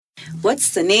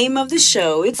What's the name of the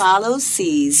show? It follows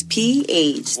C's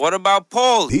PH. What about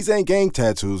Paul? These ain't gang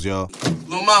tattoos, y'all.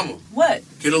 Little mama. What?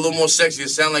 Get a little more sexy. It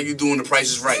sound like you're doing The Price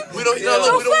is Right. We don't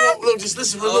want. Look, just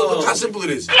listen. Look how simple it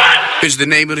is. It's the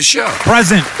name of the show.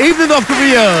 Present. Evening, North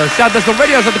Korea. Shout out to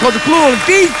radio. Shout out to Culture Clue.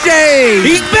 DJ.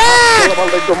 He's back.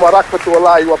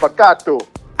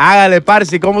 Hágale,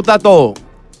 parce. ¿Cómo está todo?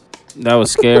 That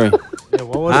was scary. Yeah,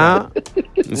 what was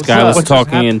that? This guy was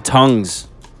talking in tongues.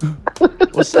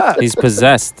 What's up? He's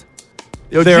possessed.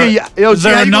 Yo, Is there- G, is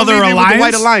there how you gonna another leave me with the alliance?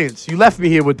 White Alliance. You left me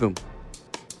here with them.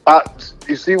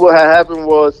 You see what had happened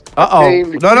was.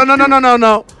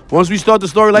 No. Once we start the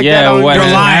story like that, Yeah, what You're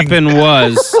lying. happened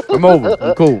was I'm over.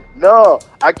 I'm cool. No,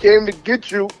 I came to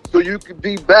get you so you could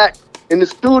be back in the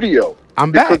studio.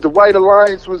 I'm Because back. the White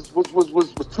Alliance was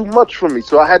too much for me,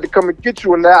 so I had to come and get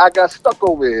you, and now I got stuck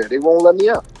over here. They won't let me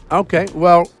out. Okay,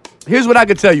 well, here's what I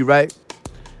can tell you, right?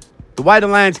 The White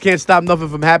Alliance can't stop nothing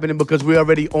from happening because we're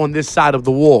already on this side of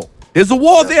the wall. There's a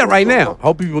wall there right now. I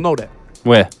hope people know that.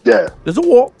 where Yeah. There's a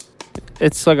wall.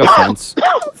 it's like a fence.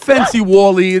 Fancy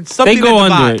wally. It's something They go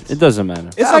that under divides. it. It doesn't matter.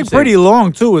 It's I'm like saying. pretty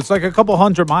long, too. It's like a couple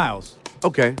 100 miles.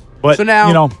 Okay. But, so now,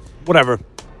 you know, whatever.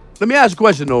 let me ask a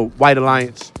question, though, White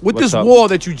Alliance. With What's this up? wall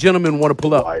that you gentlemen want to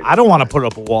pull up, I don't want to put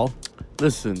up a wall.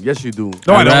 listen, yes, you do.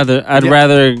 No, I I'd don't.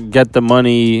 rather get the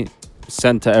money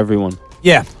sent to everyone.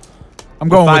 Yeah. I'm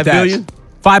going with 5 that. billion?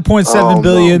 5.7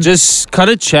 billion. Just cut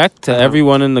a check to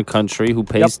everyone in the country who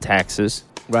pays taxes,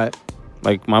 Right.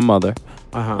 like my mother,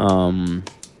 Uh-huh.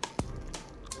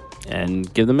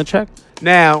 and give them a check.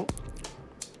 Now,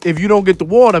 if you don't get the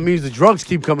wall, that means the drugs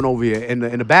keep coming over here and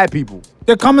the bad people.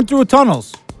 They're coming through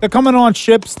tunnels. They're coming on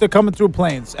ships. They're coming through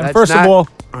planes. And That's first not- of all,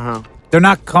 Uh-huh. they're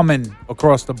not coming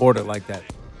across the border like that.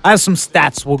 I have some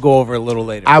stats we'll go over a little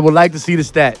later. I would like to see the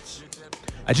stats.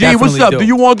 I G, what's definitely up? Do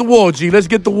you want the wall, G? Let's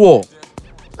get the wall.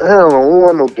 I don't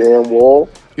want no damn wall.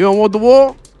 You don't want the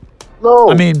wall?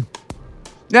 No. I mean,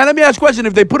 Now, let me ask a question.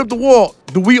 If they put up the wall,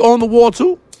 do we own the wall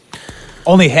too?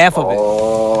 only half of it.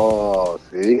 Oh,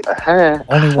 see?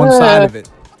 Only one side of it.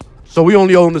 So we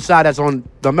only own the side that's on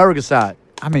the American side.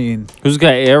 I mean, Who's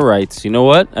got air rights? You know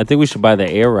what? I think we should buy the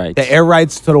air rights. the air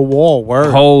rights to the wall were.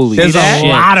 Holy There's shit. a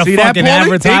lot of See that, fucking Paulie?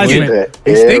 advertisement.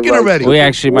 He's thinking already. We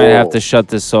actually might have to shut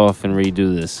this off and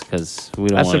redo this because we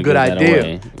don't That's want a to good give that idea.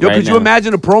 away Yo, right could you now.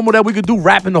 imagine a promo that we could do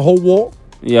wrapping the whole wall?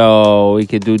 Yo, we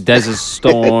could do Desert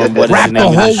Storm. What is Wrap the the name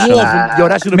of whole the wall. show? Yo,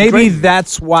 that should have been Maybe crazy.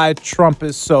 that's why Trump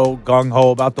is so gung-ho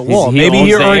about the wall. He Maybe owns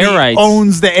he the already air rights.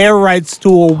 owns the air rights to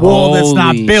a wall that's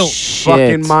not Holy built. shit.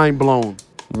 Fucking mind blown.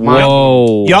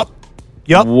 Whoa. Yup.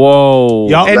 Whoa.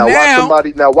 Yup. And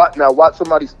now- watch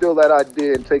somebody steal that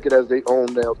idea and take it as they own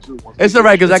now too. It's all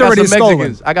right because I It's got already some stolen.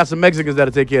 Mexicans. I got some Mexicans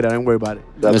that'll take care of that. Don't worry about it.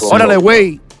 That's Listen. all. Órale,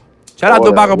 wait. Shout out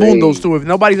to Órale, Vagabundos wey. too. If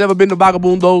nobody's ever been to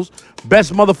Vagabundos,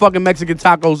 best motherfucking Mexican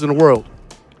tacos in the world.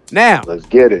 Now, Let's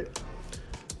get it.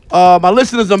 my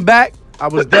listeners, I'm back. I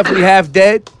was definitely half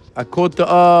dead. I caught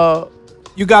the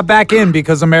You got back in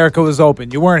because America was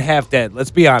open. You weren't half dead. Let's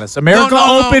be honest. America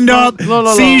no, opened no, up.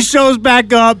 no. See shows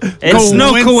back up. It's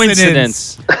no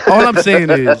coincidence. all I'm saying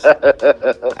is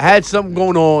I had something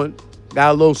going on,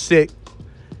 got a little sick.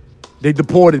 They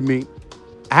deported me.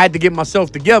 I had to get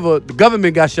myself together. The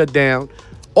government got shut down.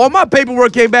 All my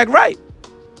paperwork came back right.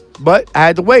 But I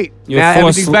had to wait. Now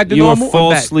everything's back to you normal. were I'm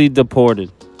back. falsely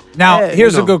deported. Now, Yeah,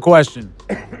 here's you know. a good question.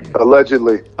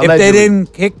 Allegedly. If they Allegedly.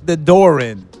 didn't kick the door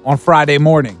in on Friday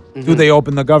morning, do they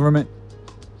open the government?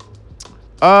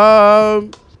 I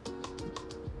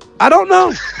don't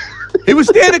know. He was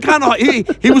standing kind of.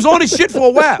 He was on his shit for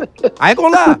a while. I ain't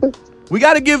gonna lie. We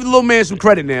got to give the little man some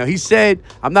credit now. He said,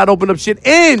 "I'm not opening up shit."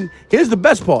 And here's the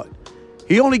best part: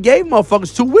 he only gave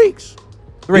motherfuckers 2 weeks.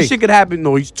 3. This shit could happen.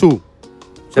 No, he's 2. So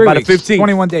 3 by the weeks, 15th.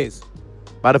 21 days.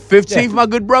 By the 15th, Yeah. my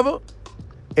good brother.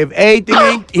 If everything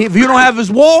ain't, if you don't have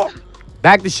his wall,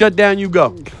 back to shut down you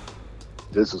go.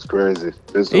 This is crazy.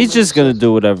 He's just going to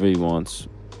do whatever he wants.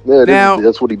 Yeah, Now,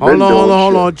 that's what he been hold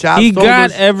doing. on. Chops He told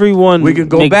got us everyone we can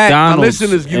go back. Now, McDonald's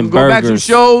listeners, you can and go back some burgers.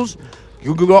 shows.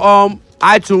 You can go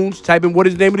iTunes, type in what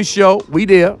is the name of the show. We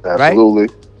there, right?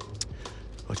 Absolutely.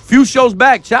 A few shows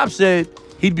back, Chop said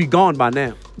he'd be gone by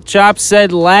now. Chop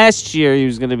said last year he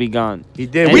was going to be gone. He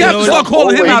did. And We you have know to what- start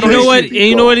calling him Wait, out You on know his what? shit.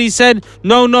 You know what he said?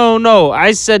 No.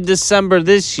 I said December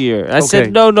this year. I Okay.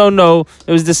 said no.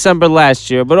 It was December last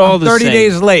year. But all the 30 same.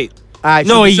 days late. All right,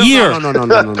 No, so a December- year.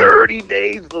 No. 30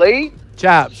 days late?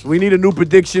 Chops, we need a new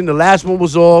prediction. The last one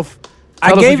was off. I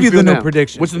Tell us gave what you the feel new now.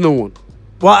 prediction. What's the new one?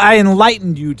 Well, I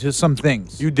enlightened you to some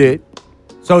things. You did.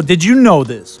 So did you know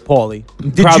this, Paulie?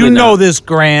 Did Probably you know not. this,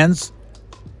 Grands?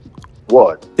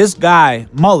 What? This guy,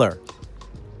 Mueller,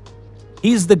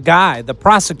 he's the guy, the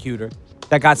prosecutor,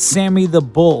 that got Sammy the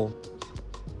Bull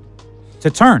to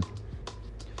turn.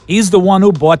 He's the one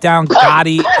who brought down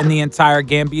Gotti and the entire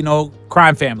Gambino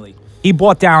crime family. He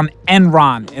brought down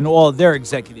Enron and all of their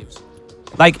executives.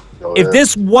 Like, if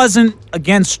this wasn't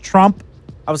against Trump,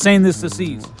 I was saying this to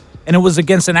C's, and it was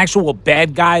against an actual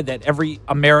bad guy that every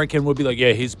American would be like,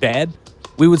 yeah, he's bad,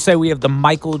 we would say we have the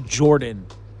Michael Jordan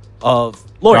of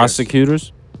lawyers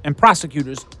Prosecutors? and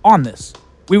prosecutors on this.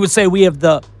 We would say we have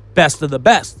the best of the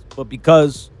best, but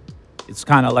because it's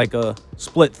kind of like a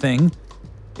split thing,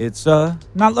 it's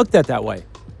not looked at that way.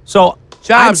 So I'd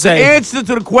Chops, the say, answer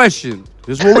to the question.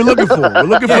 This is what we're looking for. We're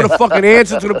looking for the fucking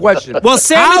answer to the question. Well,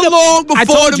 Sammy how the- long I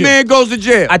before told the you. man goes to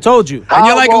jail? I told you. And you're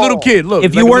How like a little long? kid. Look,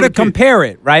 If like you a were to little kid. compare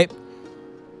it, right?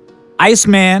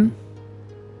 Iceman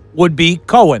would be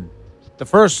Cohen, the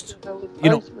first, you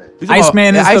know. You talking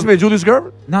Iceman about is the- Iceman Julius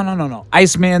Gerber? No.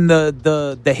 Iceman,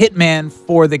 the hitman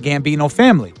for the Gambino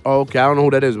family. Oh, okay. I don't know who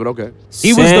that is, but okay.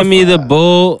 He was Sammy the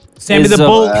Bull Sammy is the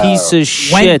Bull a piece of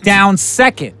shit. Went down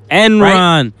second.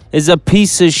 Enron is a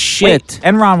piece of shit.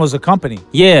 Wait, Enron was a company.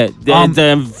 Yeah,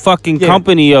 the fucking yeah.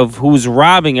 company of who's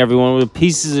robbing everyone with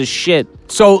pieces of shit.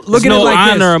 So look There's at no it like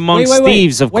honor this. amongst Wait.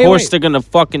 thieves. Of Wait, course wait. they're gonna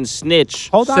fucking snitch.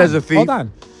 Hold on. Says a thief. Hold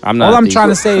on. I'm not. All a I'm thief. trying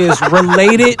to say is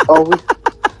related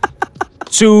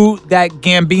to that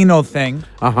Gambino thing.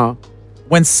 Uh-huh.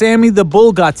 When Sammy the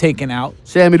Bull got taken out,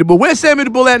 Sammy the Bull. Where's Sammy the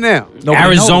Bull at now? nobody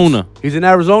Arizona. knows. He's in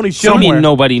Arizona. He's I chilling. mean,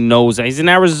 nobody knows that. He's in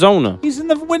Arizona. He's in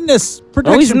the witness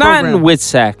protection No, he's not program. in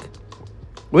Witsack.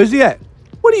 Where's he at?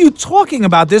 What are you talking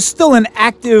about? There's still an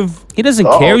active. He doesn't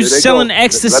Uh-oh, care. there He's they selling go.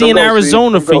 ecstasy Let in him go, see? Arizona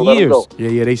Let him for go, let him years. go.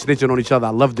 Yeah, they snitching on each other.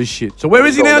 I love this shit. So where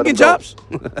is he Let now him again, go. Chops?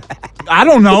 I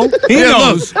don't know. He Yeah,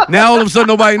 knows. look, now all of a sudden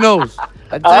nobody knows.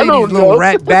 I tell you, don't these little know.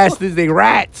 rat bastards, they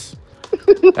rats.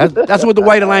 That's what the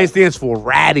White Alliance stands for,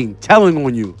 ratting, telling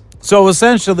on you. So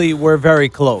essentially, we're very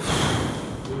close.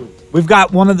 We've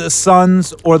got one of the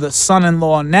sons or the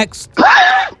son-in-law next,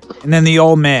 and then the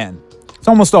old man. It's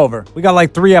almost over. We got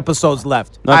like 3 episodes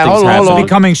left. Nothing's hold on, hold happening. on.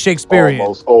 Becoming Shakespearean.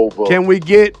 Almost over. Can we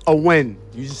get a win?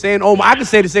 You just saying, oh, I can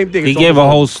say the same thing. He It's gave a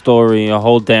almost whole story, a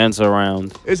whole dance around.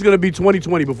 over. It's going to be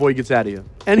 2020 before he gets out of here.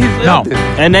 And he's No.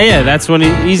 And yeah, that's when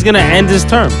he's gonna end his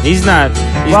term. He's not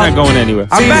going anywhere.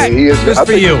 I'm back. He is. This I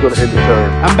for think you. he's gonna end the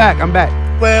term. I'm back.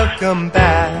 Welcome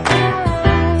back.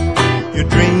 Your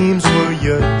dreams were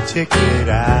your ticket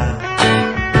out.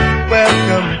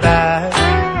 Welcome back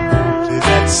to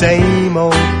that same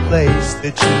old place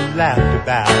that you laughed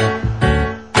about.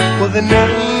 Well, the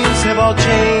names have all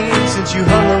changed since you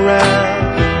hung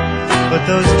around, but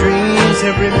those dreams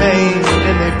have remained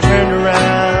and they've turned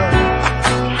around.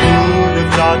 Who'd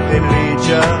have thought they'd lead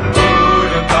ya?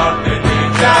 Who'd have thought they'd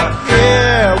lead ya? Back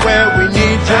here where we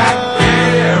need ya.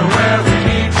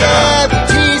 Yeah, we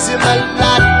tease him a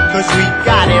lot, 'cause we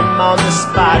got him on the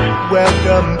spot.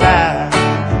 Welcome back.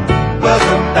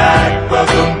 Welcome back,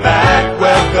 welcome back,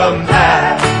 welcome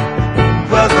back.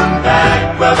 Welcome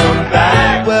back, welcome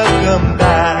back, welcome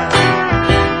back.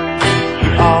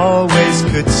 You always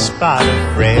could spot a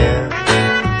friend.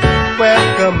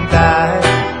 Welcome back.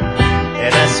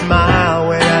 And I smile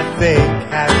when I think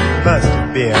how it must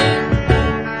have been.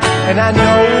 And I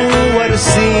know what a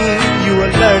scene you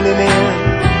were learning in.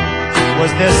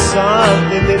 Was there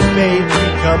something that made you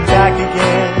come back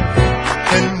again?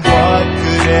 And what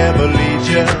could ever lead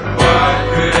you? What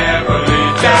could ever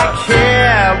lead you? Back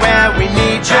here where we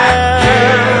need you. Back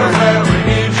here where we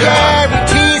need you. Yeah, we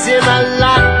tease him a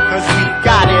lot, 'cause we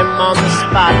got him on the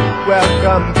spot.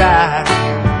 Welcome back.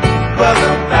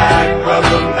 Welcome back,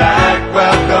 welcome back,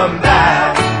 welcome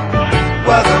back.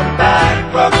 Welcome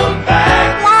back, welcome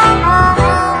back.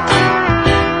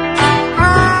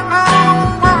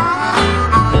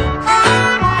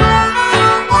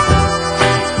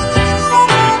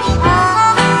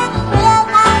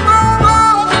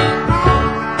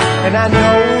 And I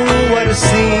know what a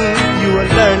scene you were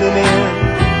learning in.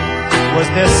 Was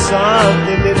there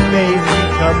something that made you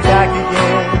come back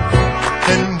again?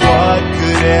 And what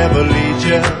could ever lead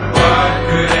you? What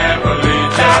could ever lead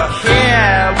you? Back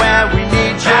here where we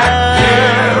need you. Back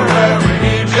here where we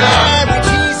need you. Yeah, we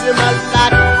tease him a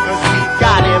lot, 'cause we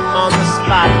got him on the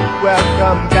spot.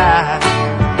 Welcome back.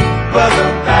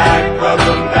 Welcome back,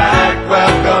 welcome back,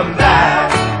 welcome back.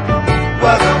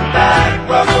 Welcome back,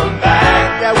 welcome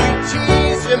back. Yeah, we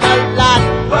tease him a lot.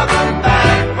 Welcome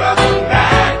back,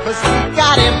 'cause we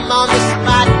got him on the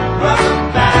spot. Welcome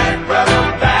back,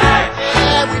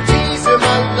 yeah, we tease him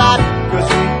a lot, 'cause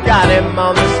we got him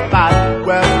on the spot.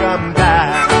 Welcome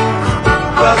back,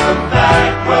 welcome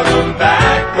back, welcome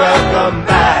back, welcome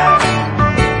back.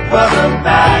 Welcome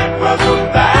back, welcome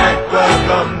back,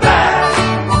 welcome back.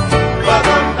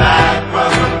 Welcome back,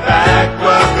 welcome back,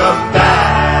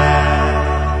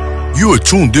 You are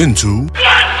tuned into.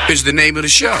 Is the name of the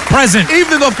show. Present.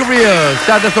 Evening, North Korea.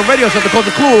 Shout out to radio, shout out to Culture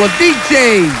Cool, a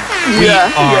DJ. We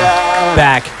are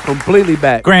back. Completely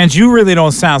back. Grant, you really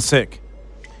don't sound sick.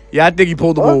 Yeah, I think he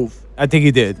pulled the move. I think he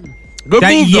did. Good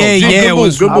That- move, though. yeah, G, yeah, good it move,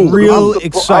 was good move. real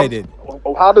excited.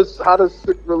 How does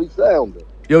sick really sound? Though?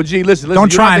 Yo, G, listen.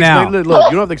 Don't you try have to now. explain- Look,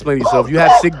 you don't have to explain yourself. You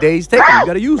have sick days, take them. You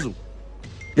got to use them.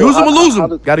 Use them or lose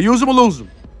them. Got to use them or lose them.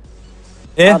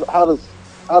 Yeah.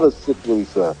 How does sick really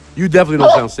sound? You definitely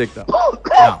don't sound sick, though.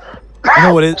 No. You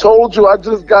know what it is? Told you I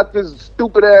just got this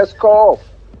stupid ass cough.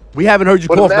 We haven't heard you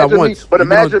But cough not imagine once.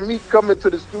 imagine me coming to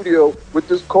the studio with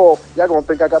this cough. Y'all gonna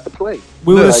think I got the plague.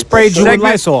 We would have Look, sprayed you with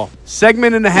segment- Lysol.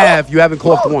 Segment and a half, you haven't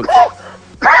coughed once.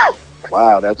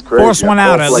 Wow, that's crazy. Force one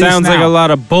out, I at coughed least Sounds like now. a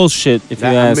lot of bullshit, if you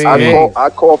I ask mean, me. hey. I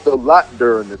coughed a lot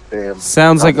during this damn.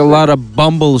 Sounds like a lot of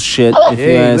bumble shit, if you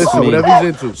Hey, ask listen, me. whatever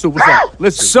he's into. So, what's up?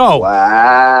 Listen. So,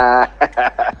 Wow.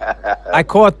 I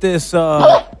caught this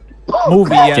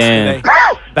movie yesterday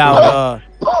about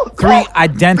 3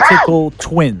 identical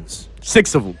twins.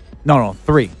 6 of them. No,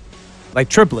 3. Like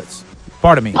triplets.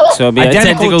 Pardon me. So it'd be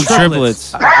identical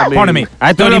triplets. I mean, Pardon me.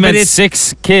 I thought No, he but meant it's-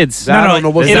 6 kids. I don't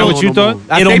know what's Is that going what you on thought? no more.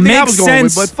 I It'll think make I was going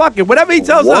with, sense. but fuck it. Whatever he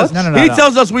tells What? us. No, He no.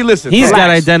 tells us we listen. He's got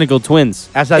Relax. identical twins.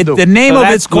 As I do. The name So of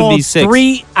that it's would be called 6.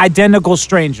 3 Identical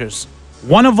Strangers.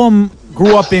 One of them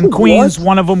grew up in Queens.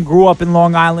 One of them grew up in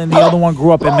Long Island. The other one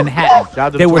grew up in Manhattan. Shout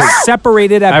out to They the were twins.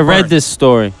 separated at I read birth. this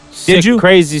story. Sick, you?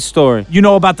 Crazy story. You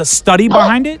know about the study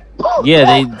behind it?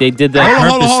 Yeah, they did that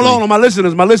Hold purposely. on,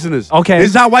 my listeners. Okay. This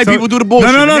is how white So- people do the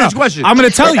bullshit. No. Next question. I'm going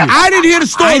to tell you. I didn't hear the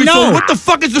story, I know. so what the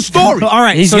fuck is the story? All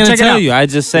right. He's so gonna check it tell out. you. I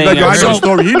just saying. Like, yo, I know I the read-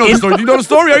 story. You know the story. You know the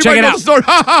story. Everybody it knows out. the story.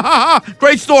 Ha, ha, ha, ha.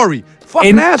 Great story. Fucking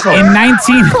In asshole.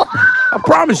 19 I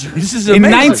promise you. This is in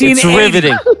amazing. 1980 It's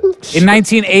riveting. In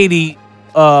 1980,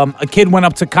 a kid went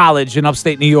up to college in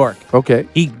upstate New York. Okay.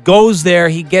 He goes there,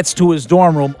 he gets to his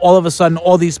dorm room. All of a sudden,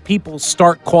 all these people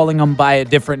start calling him by a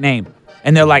different name.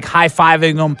 And they're like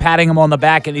high-fiving him, patting him on the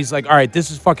back. And he's like, all right,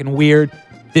 this is fucking weird.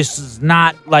 This is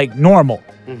not like normal.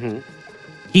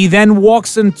 He then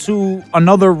walks into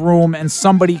another room and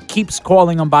somebody keeps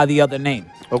calling him by the other name.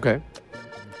 Okay.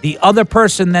 The other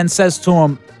person then says to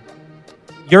him,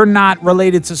 you're not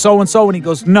related to so-and-so. And he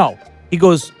goes, no. He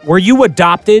goes, were you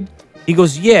adopted? He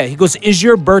goes, yeah. He goes, is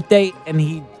your birthday? And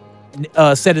he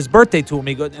said his birthday to him.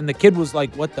 He goes, and the kid was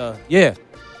like, what the? Yeah.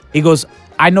 He goes,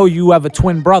 I know you have a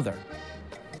twin brother.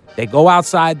 They go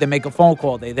outside. They make a phone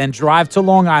call. They then drive to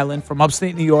Long Island from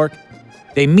upstate New York.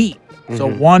 They meet. So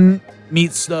one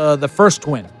meets the first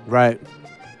twin. Right.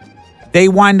 They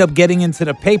wind up getting into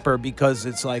the paper because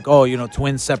it's like, oh, you know,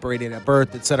 twins separated at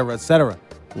birth, et cetera, et cetera.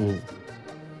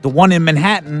 The one in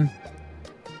Manhattan,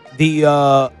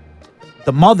 the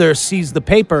mother sees the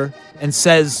paper and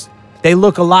says, they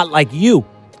look a lot like you.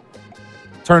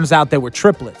 Turns out they were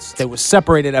triplets. They were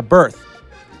separated at birth.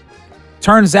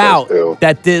 Turns out Ew.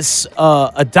 that this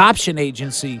adoption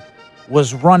agency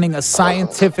was running a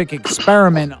scientific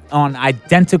experiment on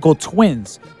identical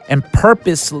twins and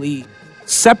purposely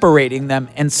separating them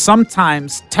and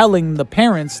sometimes telling the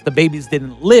parents the babies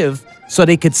didn't live so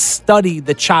they could study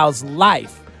the child's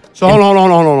life. So hold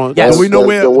on. Yes. Do we know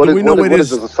where? What Do we know where what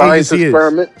this is this, a science agency is?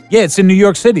 experiment? Yeah, it's in New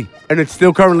York City. And it's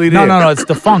still currently there. No, it's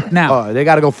defunct now. They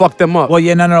gotta go fuck them up. Well,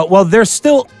 yeah, no. Well, they're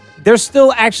still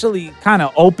actually kind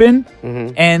of open.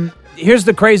 And here's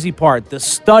the crazy part. The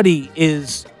study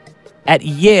is at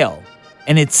Yale,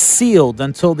 and it's sealed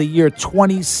until the year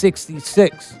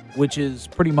 2066, which is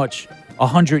pretty much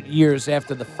 100 years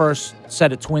after the first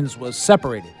set of twins was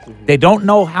separated. They don't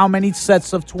know how many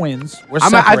sets of twins were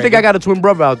separated. I think I got a twin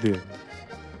brother out there.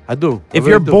 I do. If I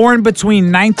you're really do. born between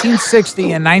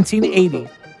 1960 and 1980,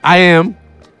 I am.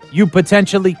 you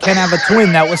potentially can have a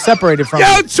twin that was separated from Yo,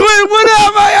 you. twin, what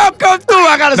up? Yo, come through.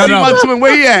 I gotta No, see no. my twin.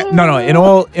 Where he at? No, in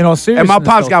all seriousness. And my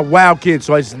pops though, got wild kids,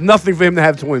 so it's nothing for him to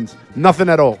have twins. Nothing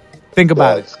at all. think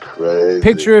about That's it. crazy.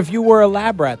 Picture if you were a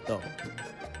lab rat, though.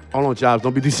 Hold on, Chops.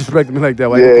 Don't be disrespecting me like that.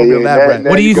 Why Yeah, you call me a yeah, lab now- rat? now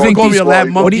What do you gonna think call these- me a lab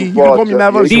you monkey? gonna You can call me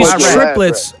lab monkey. These Why rat?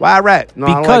 triplets, Why a rat? No, I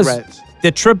don't because like rats.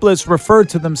 the triplets referred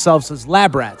to themselves as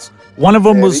lab rats. One of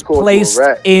them Yeah, was he called you a placed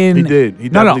rat. in. He did. He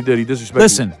definitely did. He disrespected me.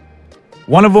 Listen,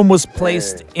 one of them was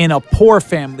placed in a poor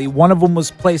family. One of them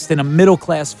was placed in a middle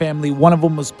class family. One of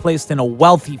them was placed in a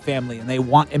wealthy family,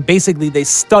 and basically they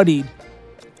studied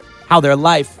how their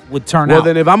life would turn Well, out.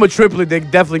 then if I'm a triplet, they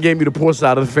definitely gave me the poor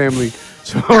side of the family.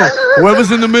 So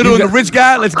whoever's in the middle and the rich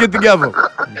guy, let's get together.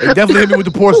 They definitely hit me with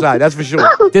the poor side. That's for sure.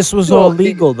 This was all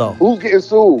legal, though. Who's getting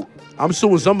sued? I'm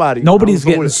suing somebody. Nobody's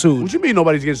I'm suing- getting sued. What you mean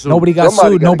nobody's getting sued? Nobody got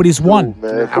Somebody sued. gotta Nobody's get won. sued,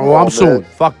 man. Ah, Come well, on, I'm suing. man.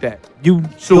 Fuck that. You'll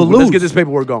Sue. lose. Let's get this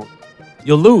paperwork going.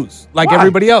 You'll lose, like Why?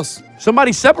 everybody else.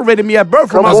 Somebody separated me at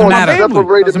birth from Come Doesn't on, matter. you my family.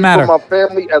 separated Doesn't me matter. from my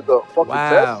family as a fucking Wow.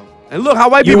 test. And look how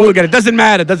white You people would- look at it. Doesn't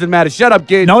matter. Doesn't matter. Shut up,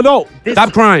 kid. No.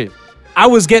 Stop crying. I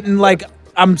was getting like,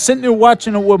 I'm sitting there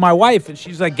watching it with my wife, and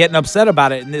she's like getting upset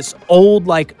about it. And this old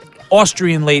like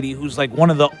Austrian lady, who's like one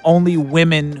of the only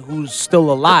women who's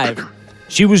still alive,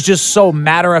 she was just so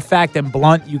matter of fact and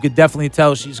blunt. You could definitely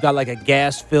tell she's got like a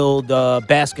gas-filled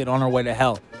basket on her way to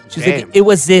hell. She's Damn. like, it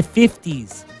was the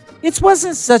 50s. It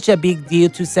wasn't such a big deal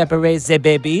to separate the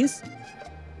babies.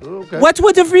 Okay. What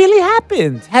would have really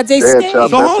happened had they Damn, stayed? Chop,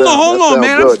 So that hold on, sound- hold that on, sound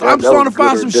man. good. I'm That starting was to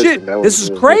find good some addition. shit. That was This is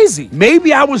good. crazy.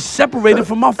 Maybe I was separated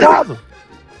from my father.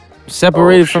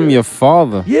 Separated from shit. your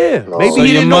father. Yeah. Maybe So he your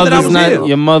didn't know that I mother's was not. here.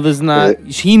 Your mother's not.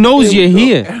 Yeah. He knows you're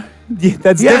here. Yeah,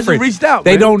 that's He hasn't different. reached out,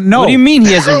 They man. don't know. What do you mean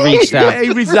he hasn't reached out? Yeah, he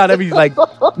reached out every like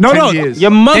No, 10 years.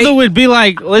 Your mother They- would be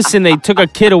like, "Listen, they took a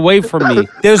kid away from me."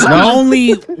 There's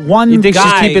only one You think guy.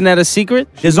 she's keeping that a secret?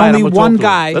 There's Right, only I'm gonna talk one to her.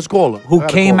 guy Let's call her. I who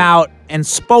gotta came call her. out and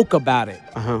spoke about it.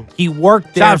 Uh-huh. He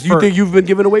worked there Chops, you for. think you've been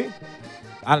given away?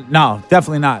 No,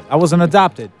 definitely not. I wasn't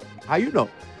adopted How you know?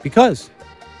 because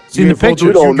You seen the didn't fall pictures. through-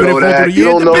 You don't didn't know fall that. through the You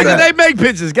years. don't know The pictures, that. they make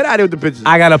pictures. Get out of here with the pictures.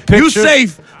 I got a picture. You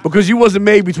safe because you wasn't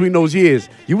made between those years.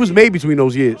 You was made between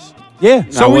those years. Yeah.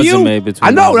 I So were wasn't you? made between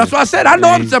I know. those That's what I said. I know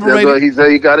I'm That's why separated. he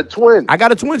said he got a twin. I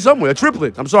got a twin somewhere, a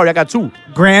triplet. I'm sorry, I got two.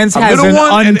 Grands A has middle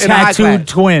an one and a high untattooed class.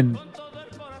 twin.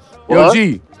 What?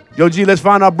 Yo, G, let's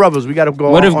find our brothers. We got to go.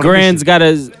 What if on a Grand's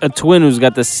mission. got a twin who's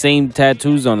got the same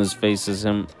tattoos on his face as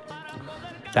him?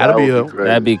 That'll be a. crazy.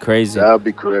 That'd be crazy. That'd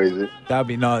be crazy. That'd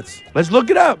be nuts. Let's look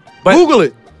it up. But- Google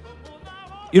it.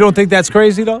 You don't think that's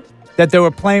crazy though? That they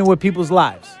were playing with people's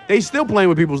lives. They still playing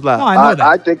with people's lives. No, I know that.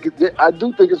 I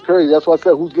do think it's crazy. That's why I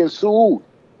said who's getting sued.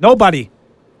 Nobody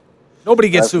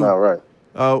gets That's sued. not right.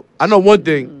 I know one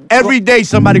thing. Every day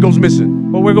somebody goes missing.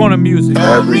 But we're going to music.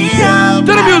 Every day. To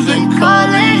the music.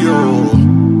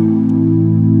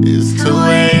 It's 2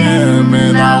 a.m.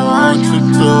 and I want you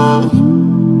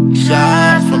to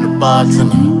shots from the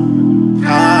bartender.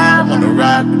 I wanna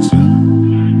rock with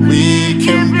you. We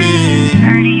can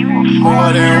be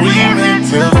more than we meant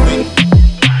to be.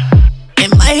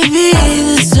 It might be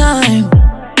this time.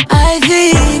 I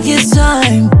think it's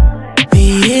time.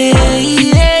 Yeah.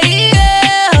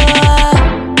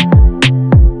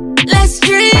 Let's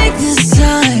drink this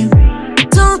time.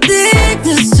 Don't think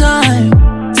this time.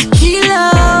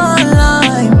 Tequila or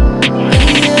lime.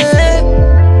 Yeah.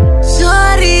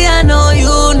 Shorty, I know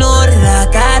you know that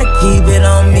I gotta keep it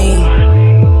on me.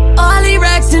 All the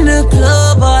racks in the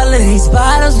club, all of these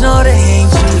bottles know they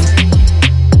ain't cheap.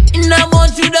 And I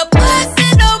want you to bust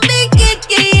it on me,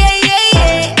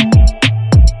 yeah.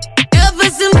 Yeah,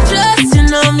 put some trust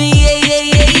in on me,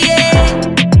 yeah.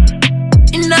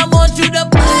 And I want you to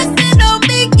bust it on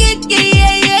me,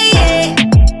 yeah.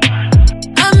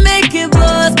 I make it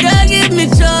boss, girl, give me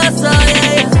trust, oh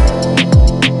yeah.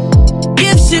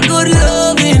 Give she good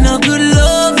loving, a good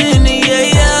loving,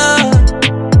 yeah.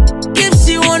 Give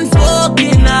she one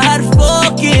fucking, a hot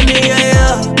fucking,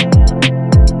 yeah.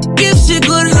 Give she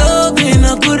good loving,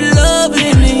 a good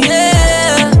loving,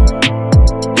 yeah.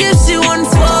 Give she one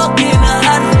fucking, a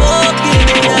hot fucking,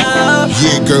 yeah.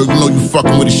 Yeah, girl, you know you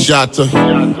fucking with a shotter.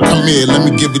 Come here, let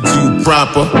me give it to you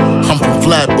proper. I'm from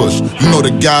Flatbush, you know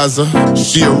the Gaza.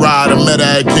 She a rider, met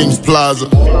her at King's Plaza.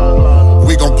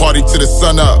 We gon' party till the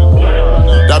sun up.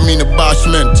 That mean the Bosch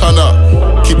men turn up.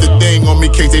 Keep the thing on me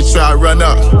in case they try to run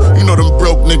up. You know them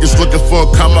broke niggas looking for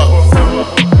a come up.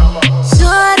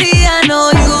 Shorty, I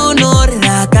know you know that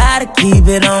I gotta keep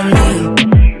it on me.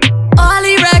 All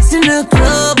the racks in the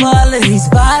club, all of these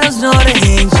bottles know they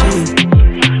ain't cheap.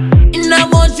 And I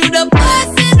want you to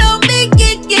bust it on me,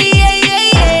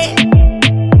 yeah.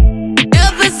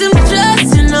 Yeah, put some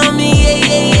trust in on me,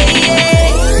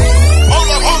 yeah. Hold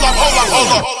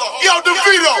up. Yo,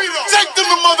 DeVito, take them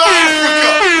to Mother Africa.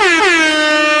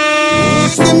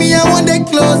 See me, I want that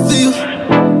close to you.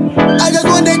 I just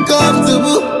want that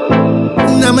comfortable.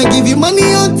 And I'ma give you money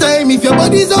on time. If your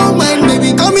body's on mine,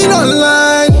 baby, coming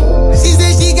online. She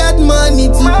said she got money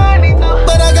too,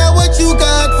 but I got what you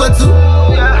got for two.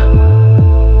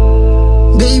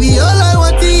 Baby, all I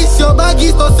want is your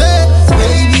baggies to say,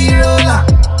 baby, roller.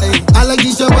 Hey, I like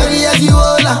this your body as you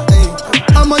roller. Hey,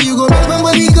 I'ma you go make my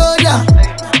money go down.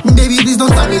 Baby, please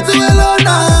don't turn me to a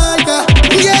loner.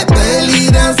 Yeah, belly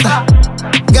dancer.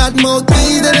 Got more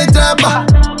keys than a trapper.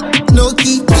 No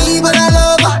key, but I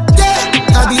love her.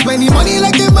 Yeah, I be spending money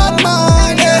like a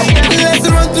madman. Yeah, let's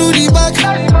run through the back.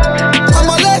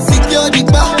 I'ma let's secure the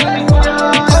bar.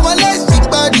 I'ma let's the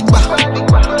bar.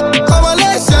 I'ma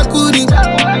let's shakuri.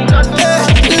 Yeah,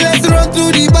 let's run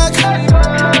through the back.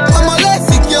 I'ma let's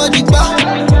secure the bar.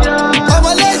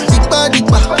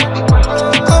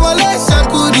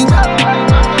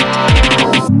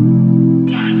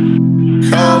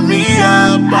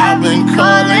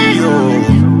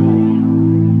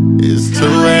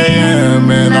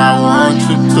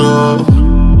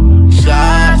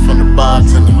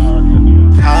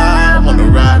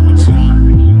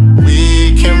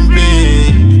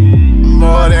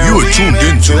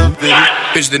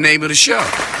 is the name of the show.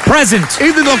 Present.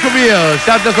 Evening, North Korea.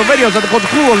 South Desert Radio. South Dakota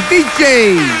Cool on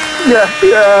DJ.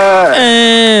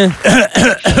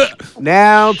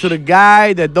 Now to the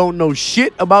guy that don't know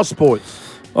shit about sports.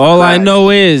 All I know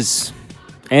is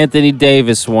Anthony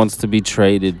Davis wants to be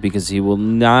traded because he will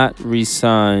not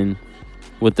re-sign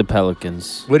with the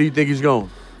Pelicans. Where do you think he's going?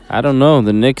 I don't know.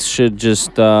 The Knicks should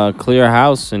just clear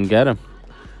house and get him.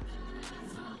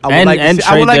 And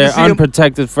trade their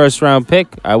unprotected first-round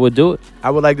pick. I would do it. I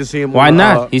would like to see him. Why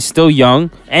not? He's still young,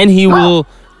 and he will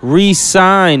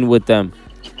re-sign with them.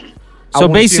 So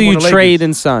basically, you trade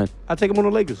and sign. I'll take him on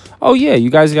the Lakers. Oh, yeah. You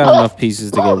guys got enough pieces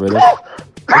to get rid of.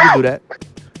 I can do that.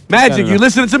 Magic, you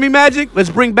listening to me, Magic? Let's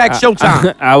bring back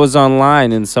Showtime. I was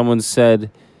online, and someone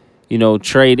said,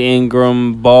 trade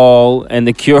Ingram, Ball, and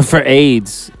the cure for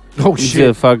AIDS. Oh, shit.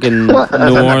 To fucking New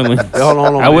Orleans. Hold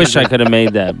on, I wish I could have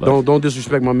made that. But Don't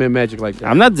disrespect my man Magic like that.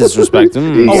 I'm not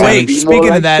disrespecting him. Oh, wait. Speaking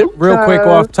of that, real quick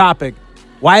off topic.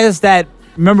 Why is that?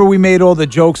 Remember we made all the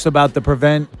jokes about the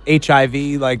prevent HIV,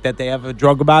 like that they have a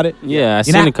drug about it? Yeah, I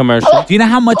seen a commercial. Do you know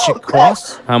how much it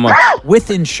costs? How much? With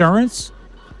insurance?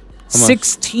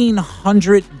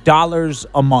 $1,600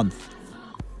 a month.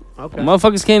 Okay.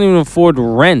 Motherfuckers can't even afford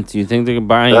rent. You think they can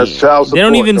buy? That's child support. They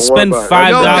don't even Don't spend worry $5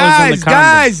 about it. on the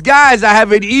condom. Guys, I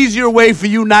have an easier way for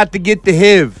you not to get the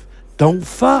HIV. Don't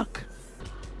fuck.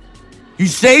 You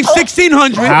save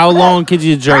 $1,600. How long could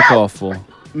you jerk off for?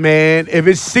 Man, if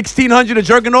it's $1,600 of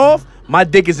jerking off, my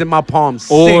dick is in my palm.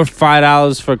 Or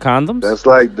 $5 for condoms? That's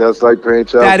like paying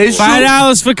child That is support.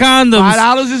 $5 for condoms.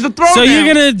 $5 is a throwdown. So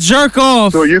you're gonna jerk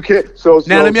off. So you can't. So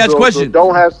Now let me ask a question. So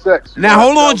don't have sex. You Now have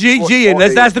hold on, child support G, and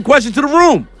let's ask the question to the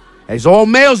room. There's all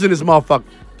males in this motherfucker.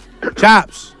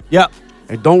 Chops. Yep.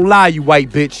 And don't lie, you white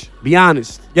bitch. Be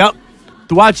honest. Yep.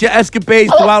 Throughout your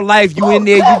escapades, throughout life, you in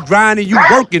there, you grinding, you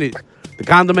working it. The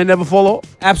condom ain't never fall off?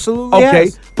 Absolutely. Okay.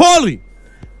 Yes. Paulie.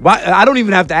 Why, I don't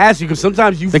even have to ask you because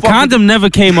sometimes you The condom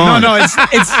never came on. No, it's.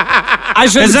 I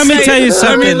should. Let me tell you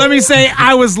something. Let me say,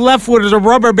 I was left with a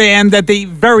rubber band. At the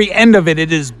very end of it,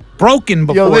 it is broken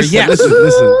before. Yo, listen, yes.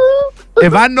 listen.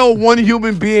 If I know one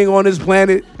human being on this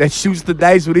planet that shoots the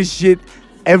dice with this shit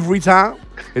every time,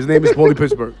 his name is Paulie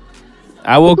Pittsburgh.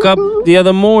 I woke up the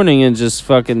other morning and just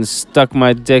fucking stuck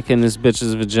my dick in this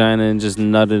bitch's vagina and just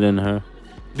nutted in her.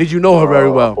 Did you know her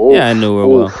very well? Yeah, I knew her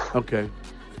well. Okay.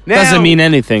 Doesn't mean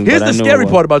anything. Here's but the I knew scary her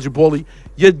well. part about you, Paulie.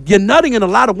 You're nutting in a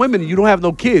lot of women and you don't have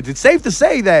no kids. It's safe to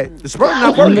say that the sperm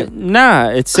not working. Nah,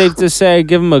 it's safe to say I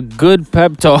give them a good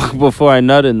pep talk before I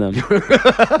nut in them.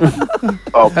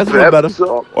 That's a little better.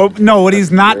 Oh, no, what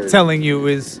he's not telling you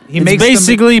is he It's makes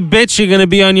basically, bitch, you're gonna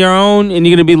be on your own and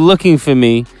you're gonna be looking for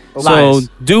me. Lies.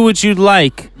 So do what you'd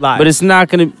like. Lies. But it's not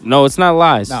gonna. No, it's not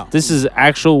lies. No. This is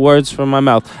actual words from my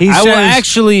mouth. He I will says-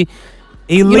 actually.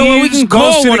 He You know what, we leaves, can goes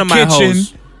call to one the of my kitchen,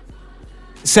 hoes.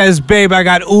 says, "Babe, I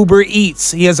got Uber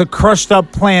Eats." He has a crushed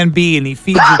up Plan B, and he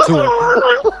feeds it to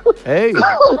her. Hey.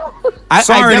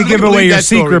 Sorry to give away your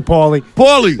secret, Paulie.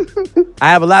 Paulie,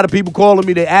 I have a lot of people calling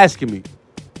me. They're asking me,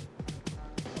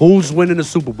 who's winning the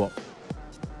Super Bowl?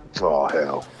 Oh,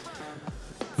 hell.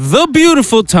 The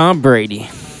beautiful Tom Brady.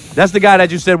 That's the guy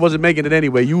that you said wasn't making it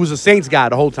anyway. You was a Saints guy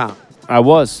the whole time. I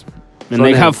was. And So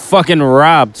they then- got fucking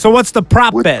robbed. So what's the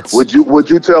prop bets? Would you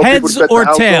tell people Heads to bet or the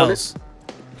house on it? tails?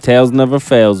 Tails never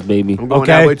fails, baby. I'm going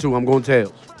Okay. that way too. I'm going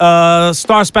tails.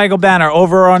 Star Spangled Banner,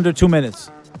 over or under 2 minutes?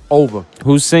 Over.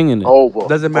 Who's singing it? Over.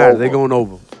 Doesn't matter. Over. They going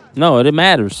over. No, it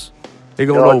matters. They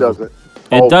going No, it over. doesn't.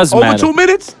 It does Over matter. 2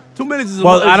 minutes? 2 minutes is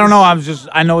Well, I don't know.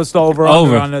 I know it's the over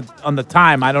Over. on the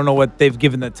time. I don't know what they've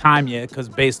given the time yet, because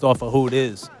based off of who it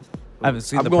is, I haven't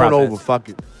seen I'm the going prop over. bets. Fuck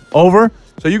it. Over?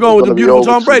 So you going with the Gonna be beautiful over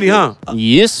Tom Brady, 2 huh?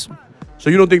 Yes. So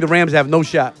you don't think the Rams have no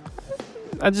shot?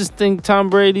 I just think Tom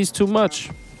Brady's too much.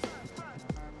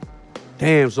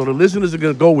 Damn. So the listeners are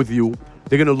gonna go with you.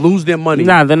 They're gonna lose their money.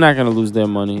 Nah, they're not going to lose their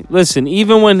money. Listen,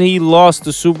 even when he lost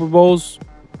the Super Bowls,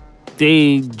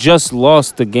 they just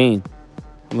lost the game.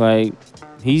 Like,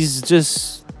 he's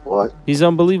What? he's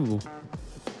unbelievable.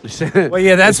 Well,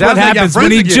 yeah, that's It sounds what like y'all happens when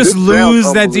friends he again. just This sounds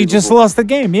lose. That he just unbelievable. lost the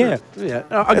game. Yeah. Yeah.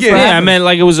 what Again, Yeah, I meant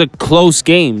like it was a close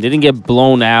game. They didn't get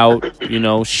blown out. You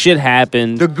know, shit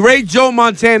happened. the great Joe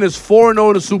Montana's 4-0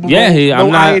 in the Super Bowl. Yeah, no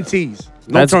I'm not- INTs.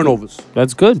 No That's turnovers.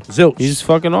 That's good. Zilch. He's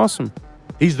fucking awesome.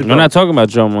 He's the We're GOAT. not talking about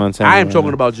Joe Montana. I am right talking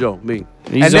now. about Joe, me.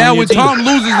 He's And on now your when team. Tom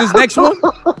loses this next one,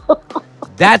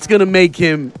 that's going to make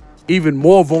him even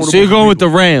more vulnerable. So you're to going with the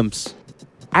people. Rams.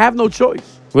 I have no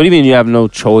choice What do you mean you have no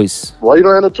choice? Why you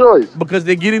don't have no choice? because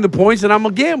they're getting the points and I'm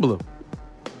a gambler.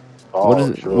 Oh, What is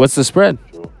it? sure. What's the spread?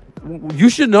 You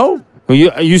should know.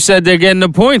 Well, you said they're getting the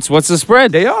points. What's the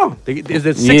spread? They are. Is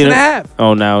it 6.5?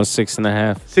 Oh, now it's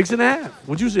 6.5. 6.5.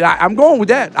 What'd you say? I'm going with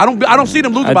that. I don't see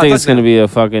them losing by I think it's touchdown. going to be a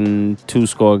fucking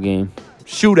 2-score game.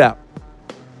 Shootout.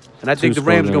 And I think the Two-score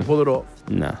Rams are game. going to pull it off.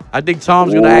 No. I think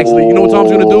Tom's going to actually, you know what Tom's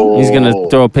going to do? He's going to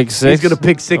throw a pick six? He's going to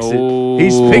pick six it.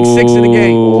 He's pick six in the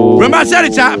game. Remember I said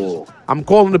it, Chops? I'm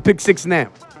calling the pick six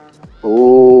now.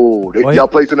 Oh, y'all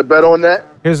placing a bet on that?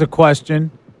 Here's a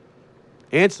question.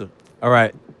 Answer. All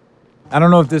right. I don't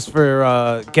know if this is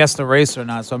for guess the race or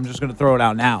not, so I'm just going to throw it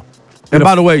out now. And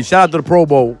by the way, shout out to the Pro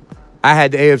Bowl. I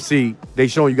had the AFC. They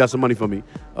showing you got some money for me.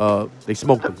 They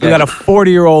smoked them. You got a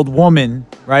 40-year-old woman,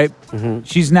 right? Mm-hmm.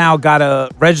 She's now got to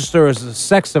register as a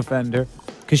sex offender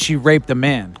because she raped a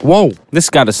man. Whoa. This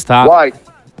got to stop. Why?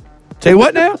 Say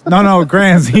what now? No,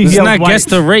 Grants. It's not guess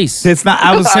the race. It's not.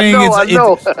 I was saying I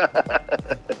know.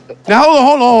 Now,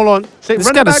 hold on. Say, This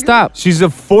run it got to back. stop. She's a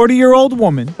 40-year-old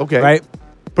woman. Okay. Right?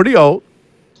 Pretty old.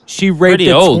 She raped Pretty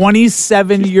a old.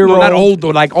 27-year-old. No, not old though,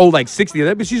 like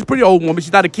 60. But she's a pretty old woman.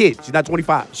 She's not a kid. She's not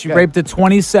 25. She raped a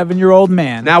 27-year-old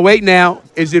man. Now, wait now.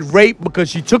 Is it rape because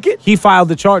she took it? He filed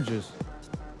the charges.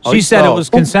 Oh, She he said it saw. was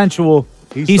consensual.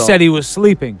 He He saw. said he was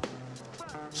sleeping.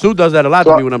 Sue does that a lot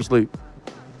to me when I'm asleep.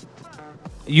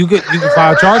 You can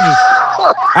file charges.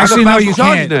 Actually, no, file you some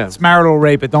charges can't. now. It's marital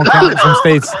rape. It don't count in some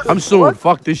states. I'm suing.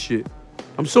 Fuck this shit.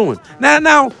 I'm suing.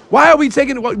 Now, why are we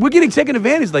we're getting taken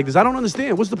advantage like this? I don't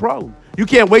understand. What's the problem? You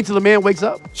can't wait till the man wakes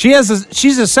up? She's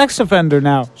a sex offender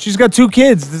now. She's got 2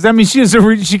 kids. Does that mean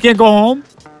she can't go home?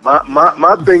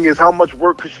 My thing is how much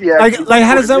work could she actually Like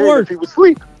how does that work? if he was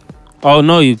asleep? Oh,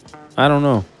 no, I don't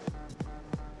know.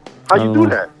 How you do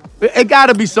that? It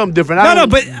gotta be something different.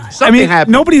 But something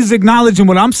happened. nobody's acknowledging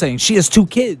what I'm saying. She has 2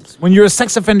 kids. When you're a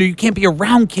sex offender, you can't be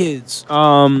around kids.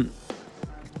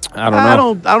 I don't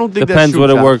know. I don't think Depends that's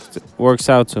true, what it Chops. works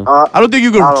out to. I don't think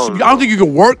you can. I don't think you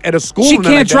can work at a school. She or can't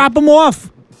nothing like drop them off.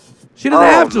 that. She doesn't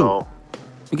have to. No.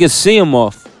 You can see him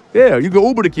off. Yeah, you can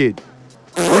Uber the kid.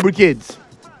 Uber kids.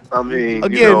 I mean,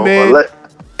 Again, man.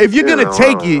 If you're gonna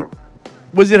take it,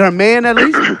 was it her man at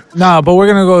least? No, but we're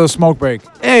gonna go to smoke break.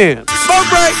 And smoke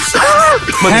break.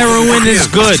 Heroin is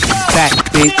good. That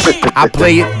bitch. I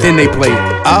play it, then they play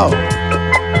it. Oh.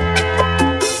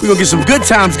 We gonna get some good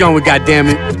times going,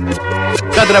 goddammit.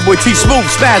 Shout out to that boy T Smooth.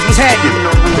 Spaz, what's happening?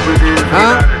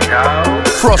 Huh?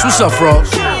 Frost, what's up,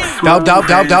 Frost?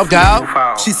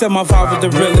 Doubt. She said my vibe was the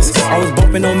realest. I was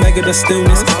bumping Omega the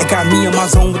stillness. It got me in my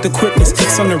zone with the quickness.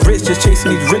 Son of rich, just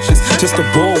chasing these riches. Just a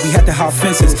ball, we had to high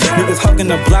fences. Niggas hugging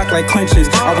the block like clinches.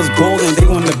 I was bowling, they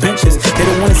on the benches. They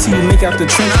don't wanna see you make out the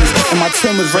trenches. And my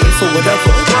trim was ready for whatever.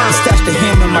 I stashed the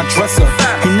ham in my dresser.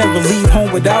 He never leave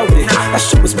home without it. That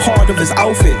shit was part of his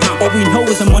outfit. All we know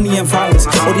is the money and violence.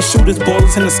 All these shooters,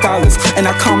 ballers, and the scholars. And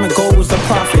our common goal was the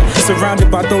profit.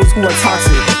 Surrounded by those who are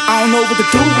toxic. I don't know what to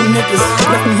do with niggas.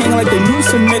 Left me hanging like they knew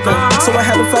some nigga. So I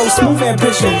had to follow smooth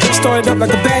ambition. Started up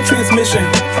like a bad transmission.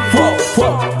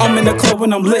 Whoa, I'm in the club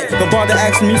when I'm lit. The bartender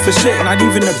asking me for shit, not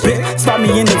even a bit. Spot me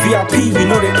in the VIP, you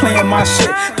know they playing my shit.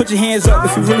 Put your hands up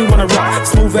if you really wanna rock.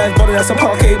 Smooth ass butter, that's a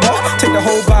parquet bar. Take the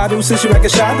whole bottle since you like a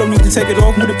shot. Don't need to take it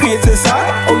off, move the pants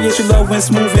inside. Oh yeah, she love when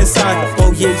smooth inside.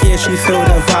 Oh yeah, she feel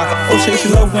that vibe. Oh shit, she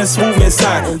love when smooth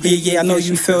inside. Oh yeah, I know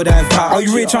you feel that vibe. Are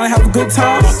you really trying to have a good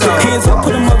time? Hands up,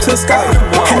 put them up to the sky.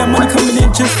 And that money coming in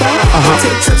just fine.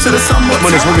 Take trips to the summer.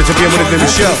 Money's working to be able to do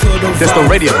the show. That's the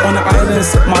radio. On the island,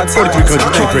 sip my time. 43 countries,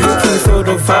 can't crazy. Can you feel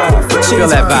the vibe? Feel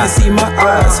that vibe. Can't see my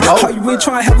eyes. Oh. Are you really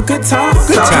trying to have a good time?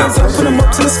 Good time. Hands up, put them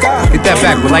up to the sky. Get that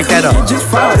back, we'll light that up. Just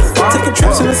fine. Take a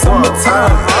trip to the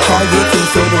summertime. Oh yeah, can you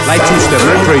feel the vibe? Light two-step,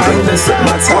 real crazy. On the island, sip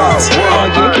my time.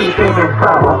 Oh yeah, can you feel the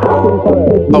vibe?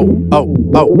 Oh.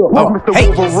 Hey.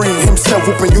 Wolverine himself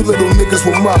whooping you little niggas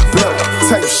with my belt.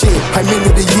 Type shit, I mean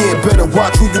of the year, better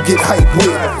watch who you get hype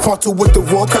with. Fought to with the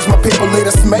raw, cause my paper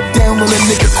later smack down on a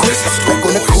nigga quick. Back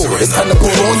on the court, it's time to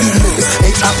pull on you niggas.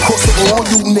 Ain't I cross it on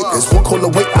you niggas. One call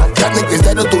away, I got niggas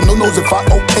that'll do no-nos if I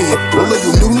okay it. All of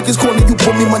you new niggas calling you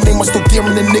put me my name, I still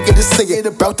daring the nigga to say it.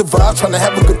 About the vibe, trying to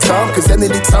have a good time, cause at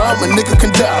any time a nigga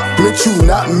can die. Meant you,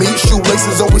 not me,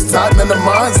 shoelaces always tied, none of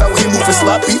mine's out here moving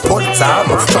sloppy, part of time.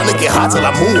 I'm trying to get high till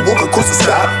I moonwalk across the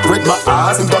sky. Red my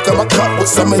eyes and darken my cup with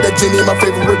some of that Jenny, my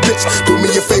favorite bitch. Do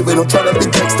me a favor, don't try to be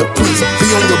gangster, please. Be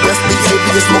on your best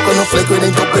behavior, smoking on flagrant,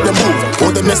 ain't dope in the move. Or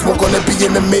the next one gonna be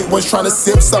in the mid, one's trying to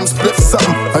sip something, split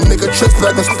something. A nigga trips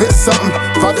like them spit something.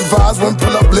 Body vibes when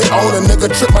pull up lit on a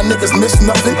nigga trip, my niggas miss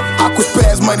nothing. Aqua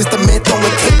spaz minus the man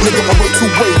throwing cake, nigga, my way too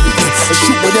wavy. And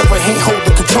shoot whatever, ain't hold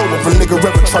the control of a nigga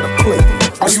ever try to play.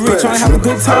 Are you really trying to have a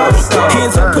good time?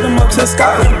 Hands up, put them up to the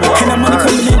sky. And that money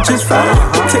coming in just fine.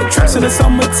 Take trips in the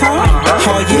summertime.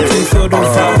 Oh yeah, can you feel the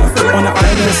vibe? On the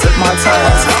island, sip my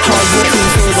ties. Oh yeah, can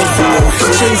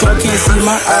in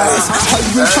my eyes. Are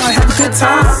you really trying to have a good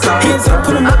time? Hands up,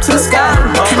 put them up to the sky.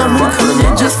 And I'm really coming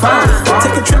in just fine.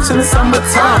 Taking trips in the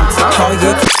summertime. Oh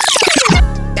yeah.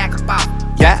 Back up off.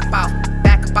 Yeah.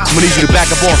 I'm gonna need you to back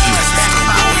up off me.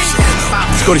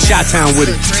 Let's go to Chi-Town with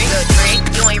it.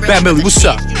 Bad Millie, what's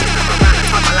up?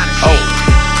 Oh.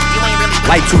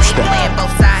 Light two-step.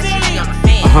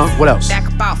 What else?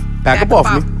 Back up off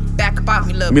me.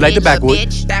 Me like the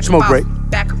backwoods. Smoke break.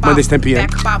 Mondays 10 p.m.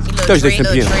 Thursdays 10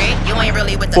 p.m.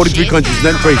 43 countries,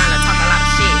 nothing crazy.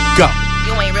 Go.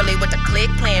 You ain't really with the click,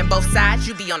 playing both sides,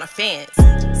 you be on the fence.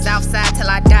 Southside till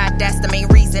I die, that's the main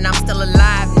reason I'm still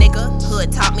alive, nigga.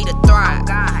 Hood taught me to thrive.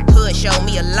 Hood showed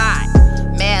me a lot.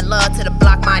 Mad love to the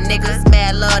block, my niggas.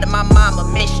 Mad love to my mama,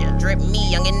 miss ya. Drip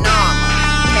me, young and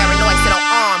armor. Paranoid, sit on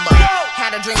armor.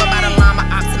 Had a dream about a llama,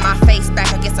 ops in my face,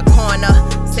 back against a corner.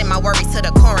 Send my worries to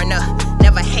the coroner.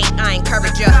 Never hate, I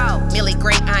encourage her. Millie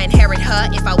great, I inherit her.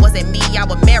 If I wasn't me, I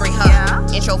would marry her.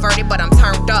 Introverted, but I'm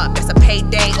turned up. That's a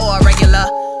payday or a regular.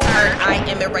 Heard I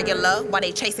am irregular. While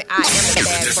they chasing, I am the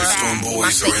bad bruh. My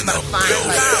stakes better find her.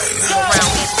 You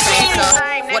around me,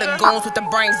 faster. What the goons with the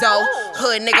brains though?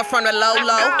 Hood nigga from the low.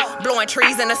 Blowing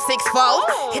trees in a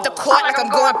 6-4. Hit the court like I'm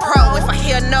going pro. If I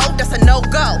hear no, that's a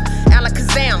no-go.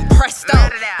 Alakazam, presto.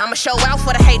 I'ma show out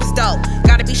for the haters though.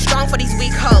 Gotta be strong for these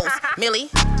weak hoes. Millie,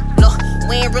 look,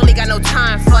 we ain't really got no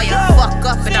time for you. Fuck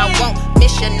up and I won't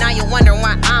miss you. Now you wondering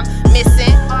why I'm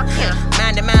missing.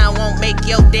 Mind to mind won't make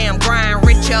your damn grind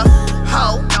richer.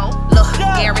 Ho, look,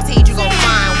 guaranteed you gon'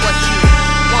 find what you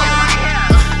want.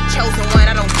 Chosen one,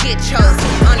 I don't get chosen.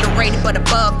 Underrated but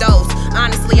above those.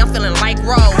 Honestly, I'm feeling like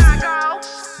Rose.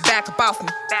 Back up off me.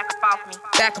 Back up off me.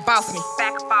 Back up off me.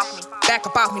 Back up off me. Back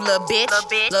up off me, little bitch.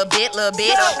 Little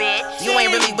bitch. You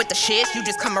ain't really with the shit. You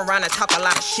just come around and talk a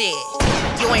lot of shit.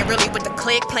 You ain't really with the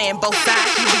click, playing both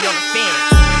sides. You be on the fence.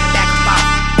 Back up off.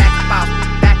 Back up off.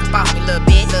 Back up off me, little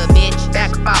bitch.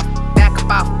 Back up off. Back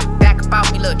up off. Back up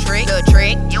off me, little trick.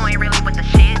 You ain't really with the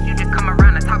shit. You just come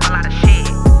around and talk a lot of shit.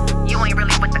 You ain't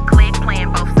really with the click,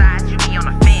 playing both sides. You be on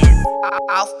the fence.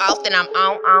 Off, then I'm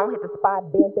on. Hit the spot,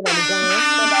 bent, then I'm gone.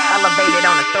 Elevated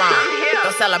on the throne.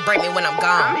 Don't celebrate me when I'm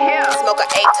gone. Smoke a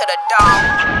 8 to the dawn.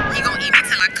 He gon' eat me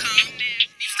till I come.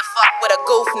 Used to fuck with a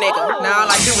goof nigga. Now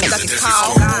all I do is duck his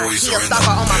call. He a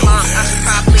stalker on my mom. I should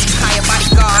probably hire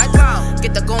bodyguard.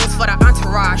 Get the goons for the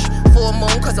entourage. Full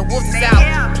moon cause the wolf is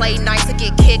out. Play nice to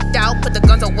get kicked out. Put the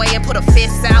guns away and put a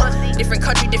fist out. Different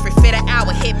country, different fit of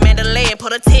hour. Hit Mandalay and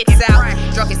put her tits out.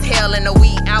 Drunk as hell in the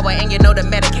wee hour. And you know the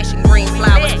medication green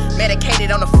flowers. Medicated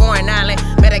on a foreign island.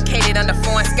 Medicated under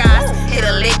foreign skies. Hit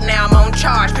a lick, now I'm on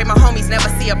charge. Pray my homies never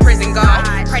see a prison guard.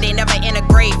 Pray they never in a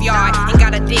graveyard. Ain't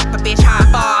got a dick, but bitch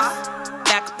hop off.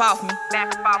 Back up off me.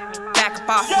 Back up off me. Back up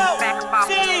off me. Back up off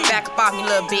me. Back up off me,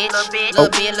 little bitch. Little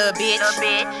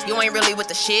bitch. You ain't really with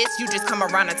the shits. You just come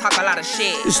around and talk a lot of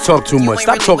shit. Just talk too much.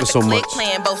 Stop talking so much.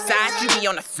 Playing both sides. You be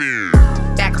on the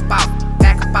back up off.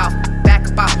 Back up off. Back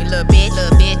up off me, little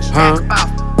bitch. Back up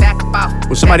off. Back up off.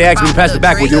 When somebody asks me to pass it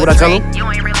back, you know what I tell them?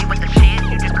 You ain't really with the shit.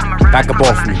 You just come around. Back up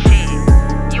off me.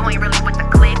 You ain't really with the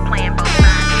click, playing both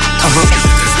sides.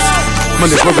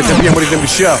 Monday, 12 at 10 p.m. What is the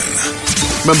show?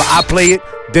 Remember, I play it,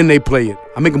 then they play it.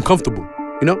 I make them comfortable,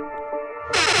 you know?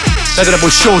 That's that boy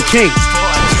Sean King.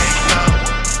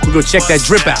 We gonna check that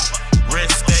drip out.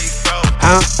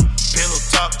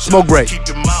 Smoke break.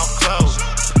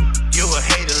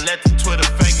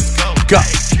 Go.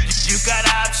 You got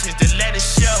options to let it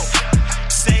show.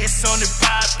 Say it's on the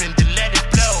poppin' to let it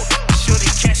blow. Sure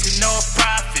they catching no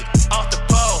profit off the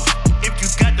pole. If you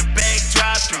got the bag,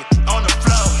 drop it on the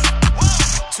floor.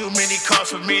 Too many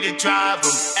cars for me to drive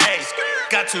them. Ayy,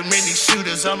 got too many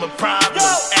shooters, I'm a problem.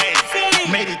 Ayy,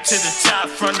 made it to the top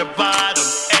from the bottom.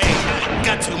 Ayy,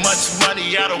 got too much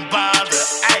money, I don't bother.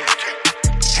 Ayy,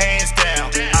 hands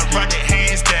down, I run it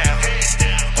hands down.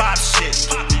 Pop shit,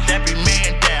 that be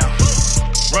man down.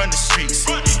 Run the streets,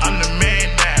 I'm the man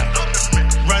now.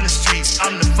 Run the streets,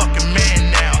 I'm the fucking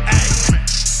man now. Ay.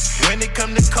 When it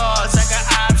come to cars, I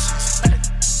got options.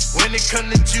 When it come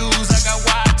to jewels, I got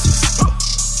watches.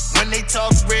 When they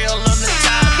talk real on the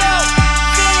top,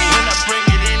 when I bring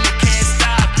it in, they can't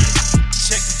stop it.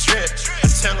 Check the drip,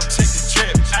 I tell them check the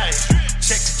drip. Ay.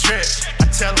 Check the drip, I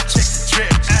tell them check the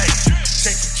drip. Ay.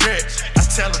 Check the drip, I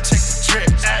tell them check the drip.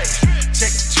 Ay.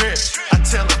 Check the drip, I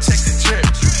tell them check the drip.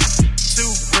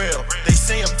 Too real, they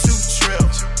say I'm too trill.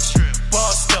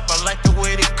 Bossed up, I like the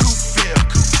way they coupe feel.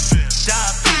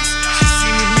 Diabetes, she see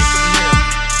me make a meal.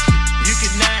 You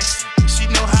can ask, she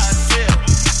know how I feel.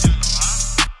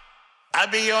 I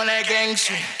be on that gang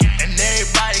shit, and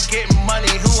everybody getting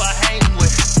money who I hang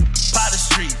with. Potter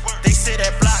Street, they say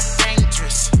that block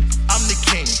dangerous. I'm the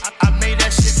king, I made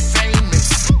that shit famous.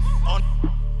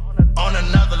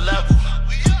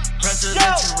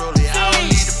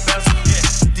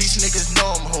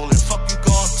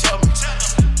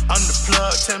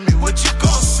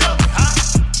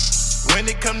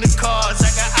 come to cars, I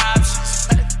got options.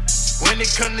 When it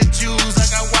come to Jews, I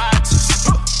got watches.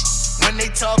 When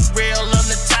they talk real on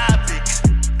the topic,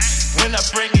 when I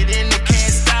bring it in, they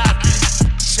can't stop it.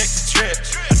 Check the drip,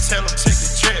 I tell them check the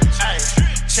drip. Ay,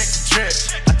 check the drip,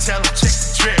 I tell them check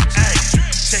the drip. Ay,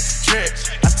 check the drip,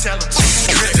 I tell them check the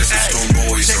drip.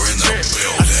 Ay, check the drip,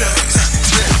 I tell them check the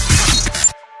drip.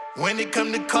 When it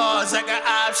come to cars, I got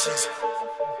options.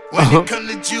 When it come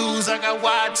to Jews, I got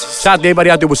watches. Shout out to everybody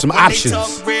out there with some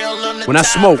options. When I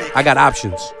smoke, I got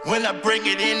options. When I bring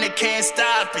it in, they can't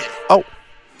stop it. Oh.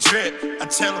 Drip, I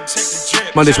tell them check the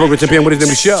drip. Monday, smoke at 10 p.m. What is the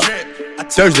name of the show?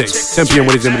 Thursdays, 10 p.m.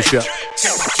 What is the name of the show?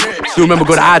 Do remember,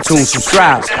 go to iTunes,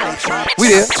 subscribe. We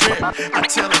there.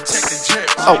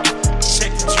 Oh.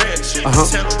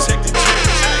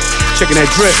 Checking that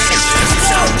drip.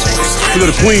 We go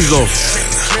to Queens, though.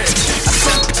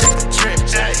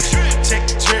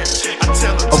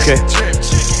 Okay.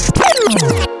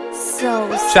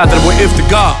 Shout out to the boy If the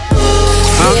God.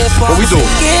 Huh? What we doing?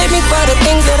 I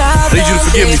need you to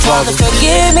forgive me, Father. I've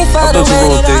done some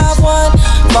wrong things.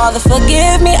 Father,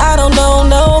 forgive me, I don't know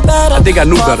no better. I think I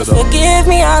knew better though. Forgive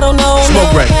me, I don't know. Smoke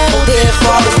break.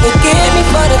 Father, forgive me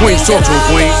for the Queens, talk to him,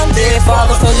 Queens.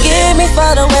 Father, forgive me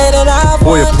for the way that I've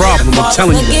Boy, a problem, I'm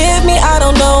telling you. Forgive me, I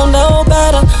don't know no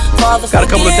better. Father, got a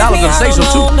couple of dollars to say so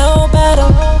too.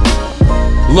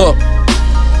 Look.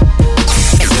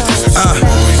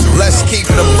 Let's keep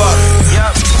it a buck.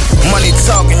 Money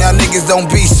talking, y'all niggas don't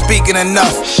be speaking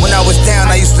enough. When I was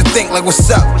down, I used to think like, what's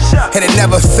up? And it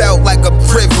never felt like a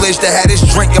privilege to have this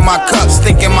drink in my cup,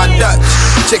 stinking my Dutch.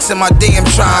 Chicks in my DM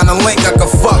trying to link, I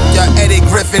could fuck. Y'all Eddie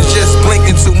Griffin's just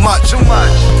blinking too much.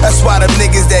 That's why the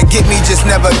niggas that get me just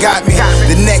never got me.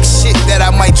 The next shit that I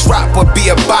might drop would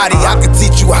be a body. I could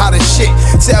teach you how to shit.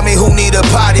 Tell me who need a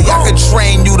potty. I could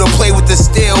train you to play with the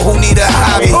steel. Who need a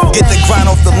hobby? Get the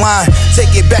grind off the line,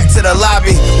 take it back to the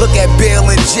lobby. Look at Bill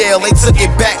in jail. They took it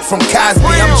back from Cosby.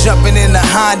 I'm jumping in the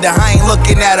Honda, I ain't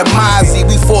looking at a Mozzie.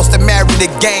 We forced to marry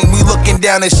the game, we looking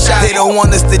down the shot. They don't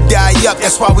want us to die up,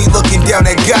 that's why we looking down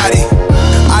at Gotti.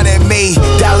 I done made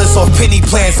dollars off penny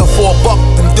plans, so for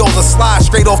 $1, them doors will slide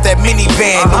straight off that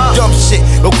minivan. No dumb shit,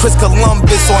 no Chris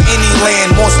Columbus on any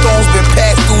land. More stones been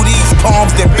passed through these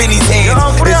palms than Benny's hands.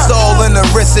 It's all in the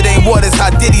wrist, it ain't what, it's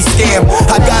how Diddy scam.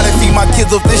 I gotta feed my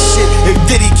kids off this shit if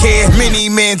Diddy can.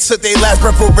 Many men took their last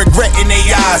breath with regret in their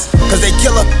eyes. Cause they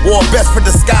killer wore best friend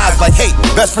disguise. Like, hey,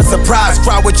 best friend surprise.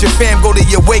 Cry with your fam, go to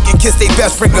your wake and kiss their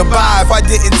best friend goodbye. If I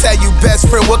didn't tell you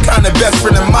best friend, what kind of best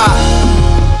friend am I?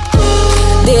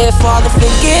 Dear Father,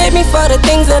 forgive me for the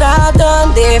things that I've done.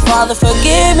 Dear Father,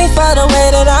 forgive me for the way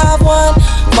that I've won.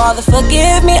 Father,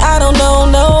 forgive me, I don't know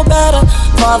no better.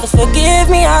 Father,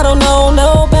 forgive me, I don't know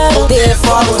no better. Dear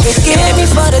Father, forgive me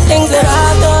for the things that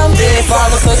I've done. Dear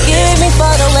Father, forgive me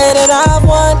for the way that I've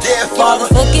won. Father,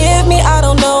 forgive me, I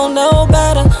don't know no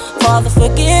better. Father,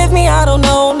 forgive me, I don't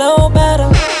know no better.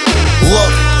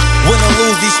 Look, win or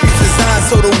lose, these streets designed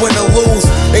so the winner lose.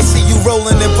 They see you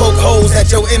rolling and poke holes at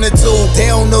your inner tube.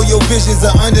 They don't know your visions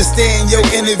or understand your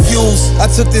interviews. I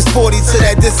took this 40 to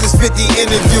that distance 50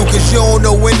 interview. Cause you don't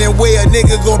know when and where a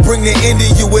nigga gon' bring the end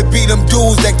of you. It be them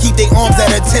dudes that keep their arms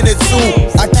at a 10 or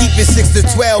 2. I keep it 6 to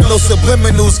 12, no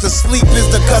subliminals. Cause sleep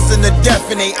is the cousin of death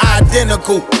and they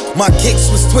identical. My kicks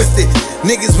was twisted,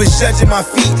 niggas was judging my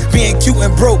feet. Being cute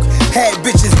and broke, had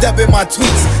bitches dubbing my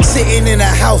tweets. Sitting in a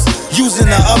house,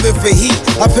 using the oven for heat.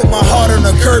 I put my heart on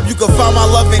the curb, you can find my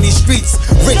love in these streets.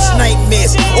 Rich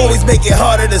nightmares, always make it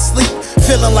harder to sleep.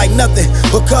 Feeling like nothing,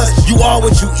 because you are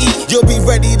what you eat. You'll be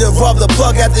ready to rub the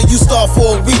plug after you start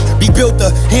for a week. Be built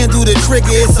to handle the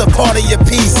trigger, it's a part of your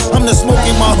piece. I'm the smoke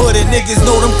in my hood and niggas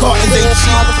know them cartons ain't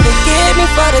cheap. Father, forgive me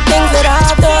for the things that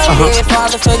I've done. Dear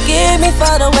Father, forgive me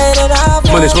for the way that I've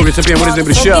won. Monday, smoke at 10 p.m. What is the name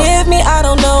of the show? Forgive me, I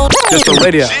don't know. Just on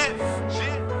radio.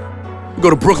 We go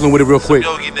to Brooklyn with it real quick.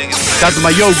 Shout out to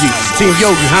my Yogi, Team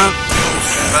Yogi, huh?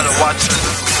 Better watch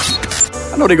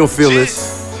it. I know they gonna feel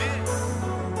this.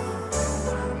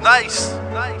 Nice.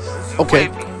 Okay.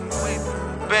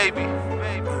 Baby.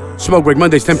 Smoke break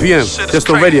Mondays 10 p.m. Just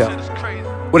on radio.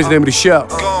 What is the name of the show?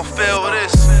 Gon' feel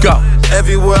this. Go.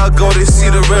 Everywhere I go, they see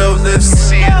the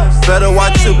realness. Better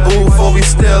watch your boo before we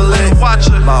still lit.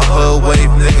 My hood wave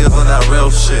niggas on that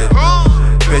real shit.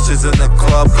 Bitches in the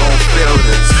club gon' feel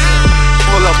this.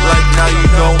 Pull up like now you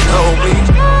don't know me.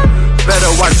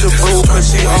 Better watch your boo cause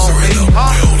she on me.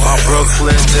 My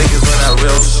Brooklyn niggas on that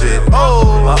real shit.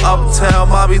 My uptown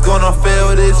mommies gonna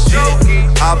feel this.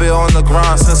 I been on the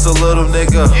grind since a little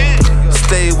nigga.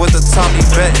 Stay with the Tommy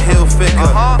Bet Hill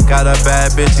figure. Got a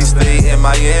bad bitch, she stay in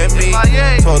Miami.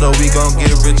 Told her we gon'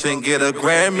 get rich and get a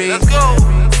Grammy.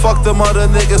 Fuck them other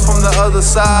niggas from the other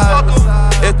side.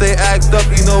 If they act up,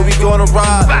 you know we gonna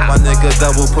ride. My nigga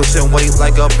double pushing weight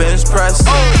like a bench press.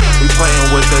 We playing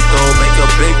with the dough, make a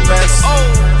big mess.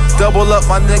 Double up,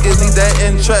 my niggas need that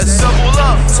interest.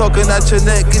 Talking at your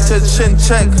neck, get your chin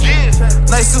checked.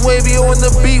 Nice and wavy on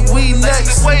the beat, we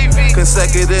next.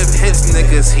 Consecutive hits,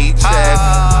 niggas heat check.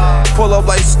 Pull up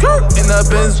like skirt in the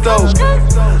Benz though.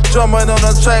 Drumming on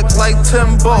the track like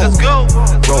Timbo.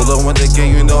 Rollin' with the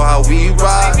game, you know how we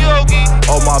ride.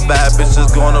 All my bad bitches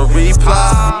gonna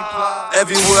reply.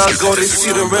 Everywhere I go, they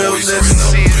see the realness.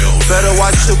 Better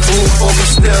watch your boo before we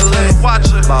steal it.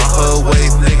 My hood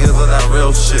wave niggas on that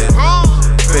real shit.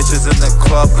 Bitches in the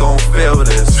club gon' feel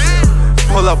this.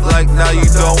 Pull up like now you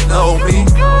don't know me.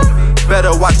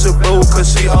 Better watch your boo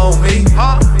cause she own me.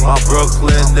 My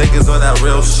Brooklyn niggas on that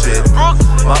real shit.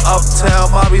 My uptown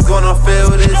mommy gonna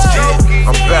feel this shit.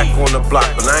 I'm back on the block,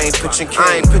 but I ain't pitching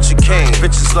cane.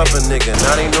 Bitches love a nigga,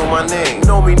 now they know my name.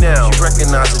 Know me now, she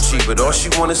recognize the cheap, but all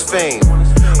she want is fame.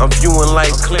 I'm viewing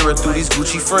life clearer through these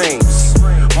Gucci frames.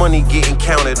 Money getting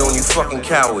counted on you fucking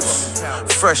cowards.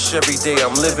 Fresh every day,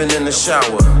 I'm living in the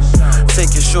shower.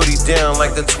 Take your shorty down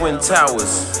like the Twin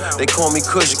Towers. They call me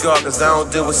Kush God cause I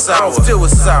don't deal with sour.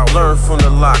 Learn from the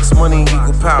locks, money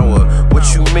equal power.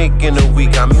 What you make in a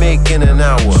week, I make in an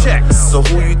hour. So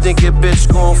who you think your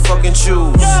bitch gon' fucking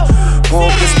choose? Go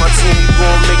against my team, you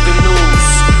gon' make the news.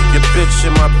 Your bitch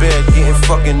in my bed getting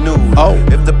fucking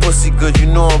nude. If the pussy good, you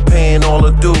know I'm paying all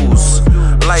the dues.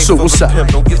 Life So of what's a up? pimp,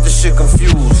 don't get the shit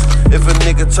confused. If a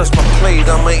nigga touch my plate,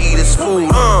 I'ma eat his food.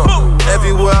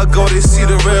 Everywhere I go, they see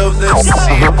the realness.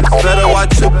 Better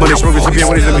watch your When it's Rivers, you be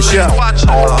with Michelle. My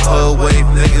hood wave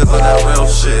niggas on that real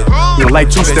shit. You know,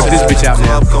 like two-step this bitch out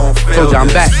now. Told you I'm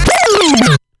back.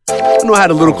 You know I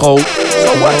had a little cold.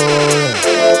 So what?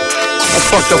 I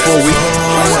fucked up for a week.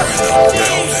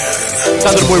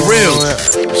 Shout out to the boy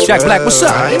Real. Jack Black, what's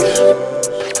up?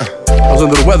 I was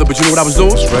under the weather, but you know what I was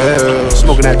doing?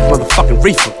 Smoking that motherfucking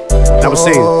reefer. And I was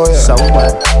saying, so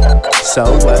what? So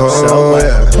what? So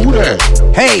what? Who that?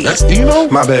 Hey! That's Dino?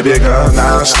 My baby girl,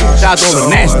 nasty. Shout out to all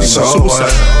the nasty. So what?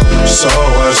 So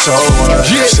what? So what?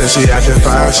 Since she acting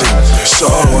fine, she so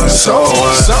what? So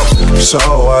what? So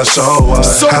what? So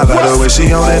what? I love the way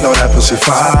she on it, know that pussy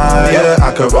fire.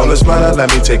 I could roll a splitter, let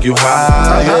me take you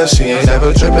higher. She ain't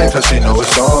never tripping cause she know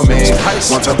it's on me.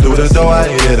 Once I'm through the door, I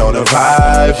hit it on the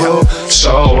vibe.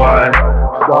 So what?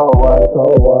 So what? So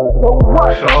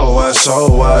what? So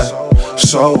what?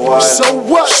 So what? So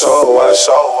what? So what?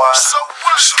 So what? So what?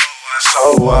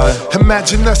 So what?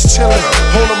 Imagine us chillin',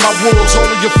 holding my wolves, all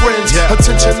of your friends.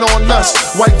 Attention on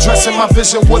us, white dress in my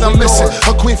vision, what I'm missing.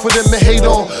 A queen for them to hate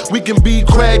on. We can be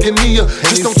Craig and Nia,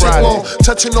 just don't take long.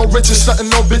 Touching on riches,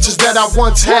 stunting on bitches that I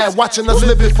once had. Watching us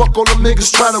live it, fuck all them niggas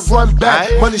trying to run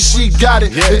back. Money, she got it.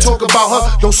 They talk about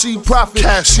her, don't see profit.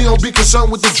 She don't be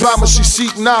concerned with the drama, she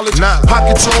seek knowledge.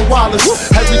 Pockets on wallets,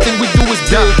 everything we do is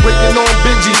big. Breaking on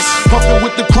Benjis, puffing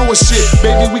with the crew and shit.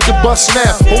 Baby, we can bust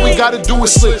now. All we gotta do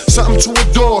is slip something to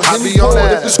adore. Hit me on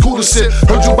if it's cool to sit.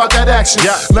 Heard you about that action.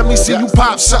 Let me see you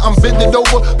pop something. Bend it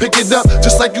over, pick it up,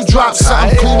 just like you drop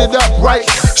something. Clean it up right.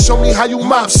 Show me how you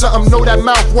mop something. Know that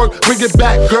mouth work. Bring it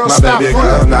back, girl. My Stop baby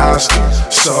running. girl nasty.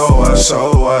 So what?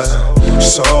 So what?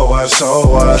 So what? So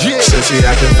what? Since she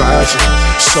acting fine, she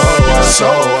so what? So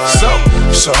what?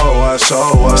 So what? So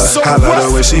what? I love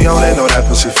the way she on it, know that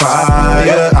pussy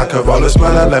fire. I could roll a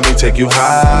splitter, let me take you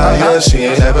higher. She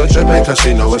ain't never tripping cause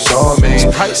she know it's on me.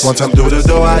 Once I'm through the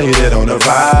door, I hit it on the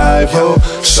vibe.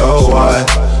 So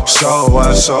what? So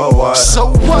what? So what?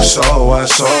 So what? So what?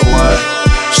 So what?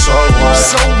 So what?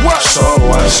 So what? So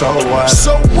what? So what?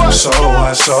 So what? So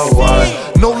what? So what?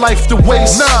 No life to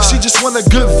waste. She just want a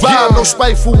good vibe, no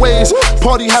spiteful ways.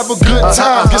 Party, have a good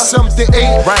time, get something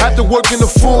ate. Had to work in the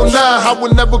full 9. I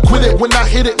would never quit it when I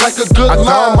hit it like a good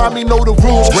line. Mommy know the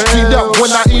rules. Speed up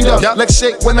when I eat up, legs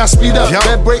shake when I speed up,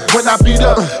 bed break when I beat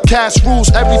up. Cash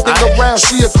rules everything around.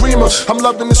 She a creamer. I'm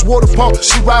loving this water park.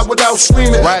 She ride without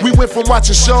screaming. We went from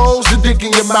watching shows to dick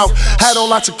in your mouth. Had on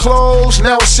lots of clothes,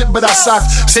 now it's shit but I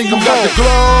socks. Say you got the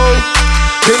glow.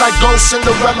 They like Ghost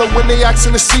Cinderella when they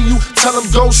asking to see you. Tell them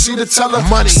go see the teller.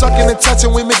 Sucking and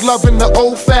touching, we make love in the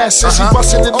old fashioned. She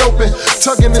busting it open,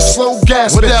 tugging and slow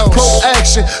gasping. Pro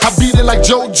action, I beat it like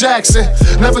Joe Jackson.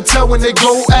 Never tell when they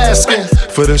go asking.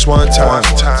 For this one time,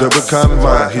 to become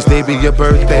mine. His day be your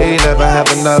birthday, never have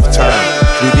enough time.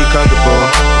 We be comfortable,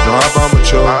 no I bump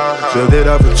with you. Build it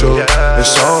up with you,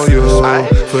 it's on you.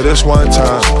 For this one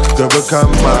time, to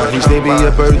become mine. His day be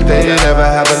your birthday, never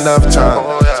have enough time.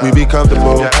 We be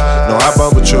comfortable, no I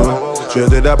bump with you.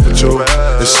 Drilled it up for two.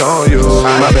 It's on you,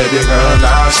 my baby girl,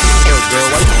 nasty. Yo, girl,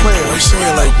 why you playing? I'm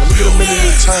saying, like, let me get a minute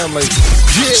at a time. Like,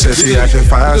 Says he acting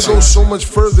fine. It goes so much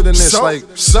further than this. Like,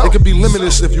 it could be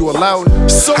limitless if you allow it.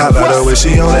 I love the way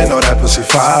she only know that pussy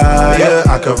fire.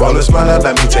 I could roll a smile up,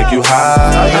 let me take you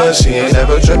higher. She ain't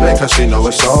never tripping cause she know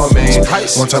it's on me.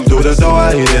 One time through the door,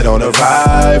 I hit it on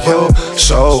arrival.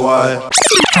 So what?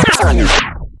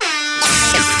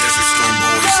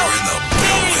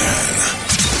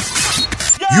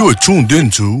 You are tuned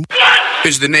into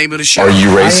is the name of the show. Are you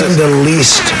racist? I am the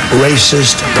least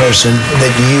racist person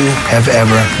that you have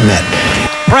ever met.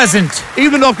 Present.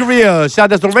 Even North Korea.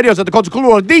 Shout out to the radios at the Culture Cool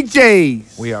World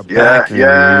DJs. We are back.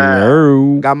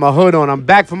 Got my hood on. I'm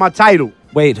back for my title.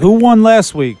 Wait, who won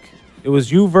last week? It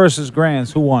was you versus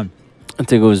Grands. Who won? I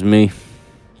think it was me.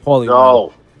 Paulie.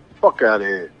 No. Fuck out of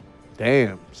here.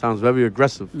 Damn. Sounds very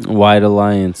aggressive. White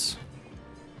Alliance.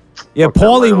 Yeah,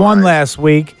 Paulie won last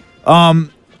week.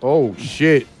 Oh,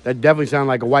 shit. That definitely sounded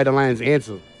like a White Alliance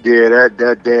answer. Yeah,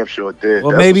 that damn sure did.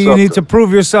 Well, maybe you need to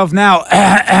prove yourself now.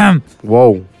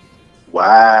 Whoa.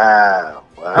 Wow.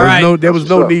 There was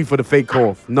no need for the fake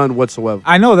cough. None whatsoever.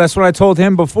 I know. That's what I told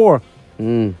him before.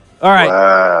 All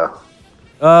right.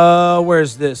 Wow.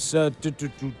 Where's this?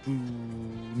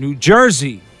 New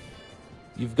Jersey.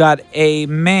 You've got a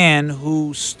man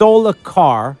who stole a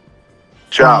car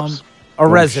from a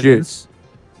residence.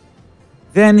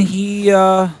 Then he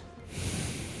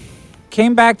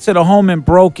came back to the home and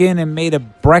broke in and made a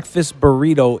breakfast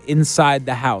burrito inside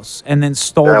the house and then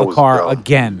stole the car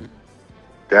again.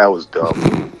 That was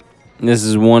dumb. This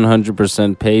is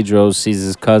 100% Pedro sees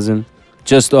his cousin.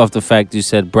 Just off the fact you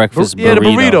said breakfast burrito. Yeah, the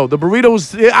burrito. The burrito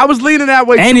was... I was leaning that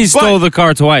way, and he stole the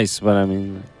car twice, but I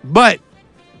mean... But,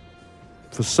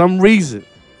 for some reason...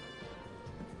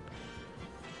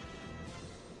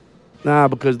 Nah,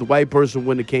 because the white person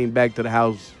wouldn't have came back to the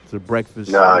house to breakfast.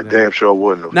 Nah, damn sure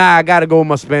wouldn't have. Nah, I got to go with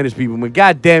my Spanish people. Man,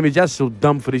 God damn it, y'all so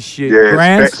dumb for this shit.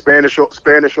 Yeah, Spanish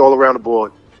all around the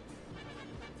board.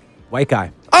 White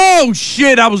guy. Oh,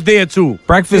 shit, I was there, too.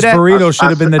 Breakfast burrito should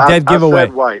have been the dead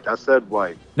giveaway. I said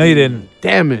white. No, you didn't.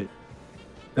 Damn it.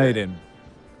 No, you didn't.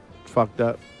 Fucked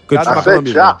up. Good I try. said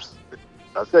chops.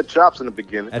 I said chops in the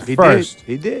beginning. At first.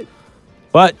 He did.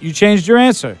 But you changed your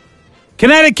answer.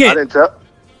 Connecticut. I didn't tell.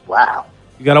 Wow.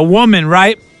 You got a woman,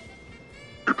 right?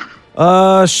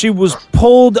 She was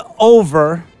pulled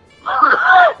over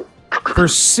for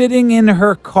sitting in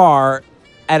her car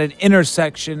at an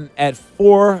intersection at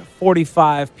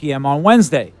 4:45 p.m. on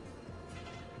Wednesday.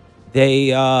 They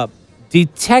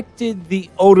detected the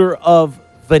odor of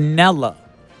vanilla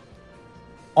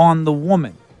on the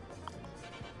woman.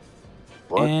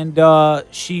 What? And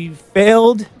she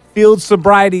failed field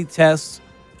sobriety tests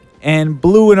and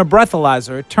blew in a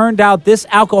breathalyzer. It turned out this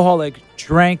alcoholic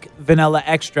drank vanilla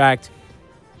extract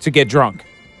to get drunk.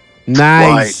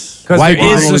 Nice. Because there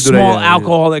is a small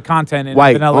alcoholic content in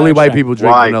white. vanilla Only extract. white people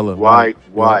drink vanilla. White.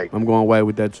 I'm going white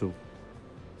with that, too.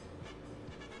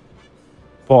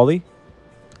 Paulie?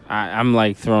 I'm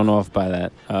like thrown off by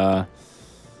that.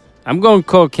 I'm going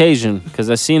Caucasian because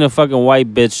I seen a fucking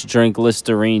white bitch drink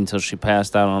Listerine till she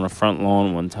passed out on a front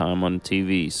lawn one time on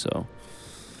TV, so.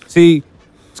 See,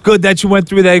 it's good that you went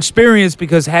through that experience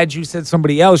because had you said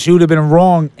somebody else, you would have been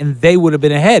wrong and they would have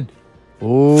been ahead.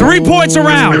 Ooh. 3 points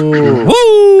around.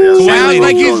 Woo! Sounds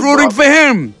like he's rooting for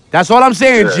him. That's all I'm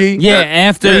saying, G. Yeah,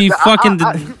 after he fucking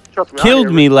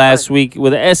killed me last week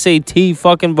with an SAT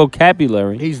fucking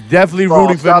vocabulary. He's definitely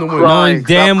rooting for him to win. Knowing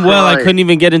damn well I couldn't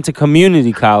even get into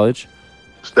community college.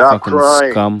 Stop fucking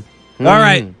crying. Scum. All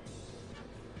right.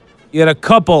 You had a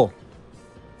couple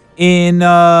in,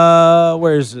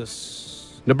 where is this?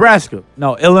 Nebraska.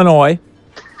 No, Illinois.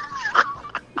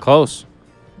 Close.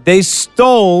 They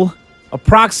stole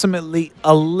approximately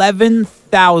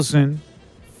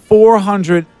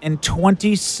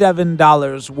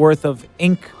 $11,427 worth of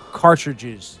ink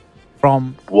cartridges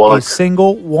from a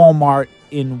single Walmart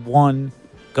in one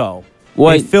go.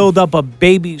 They filled up a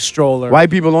baby stroller.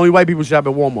 Only white people shop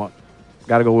at Walmart.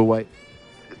 Gotta go with white.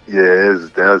 Yeah,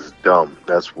 that's dumb.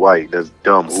 That's white. That's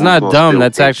dumb. It's not dumb.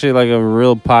 That's actually like a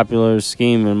real popular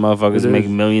scheme, and motherfuckers make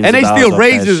millions. And of they dollars steal off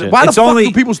razors. that shit. Why the fuck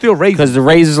do people steal razors? Because the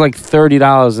razor's like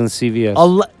 $30 in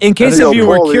CVS. In case if you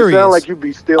were curious, like you'd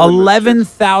be stealing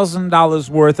 $11,000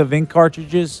 worth of ink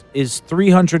cartridges is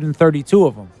 332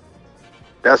 of them.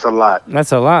 That's a lot.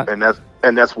 That's a lot. And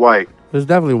that's white. It's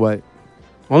definitely white.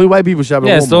 Only white people shop at Walmart.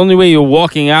 Yeah, it's the only way you're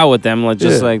walking out with them, like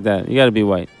just like that. You got to be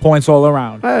white. Points all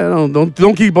around. Hey,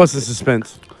 don't keep us in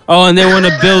suspense. Oh, and they want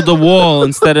to build a wall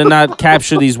instead of not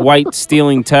capture these white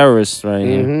stealing terrorists right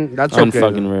here. That's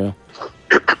unfucking okay.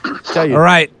 real. All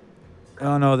right.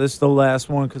 Oh, no, this is the last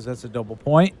one because that's a double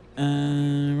point.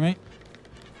 Right.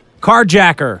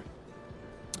 Carjacker.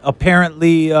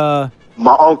 Apparently, my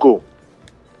uncle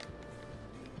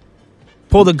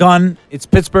pulled a gun. It's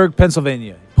Pittsburgh,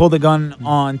 Pennsylvania. Pulled a gun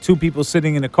on two people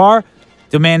sitting in a car,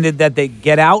 demanded that they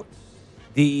get out.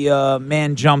 The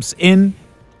man jumps in,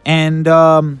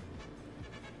 and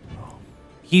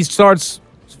he starts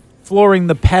flooring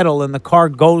the pedal, and the car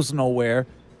goes nowhere.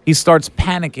 He starts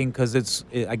panicking because it's,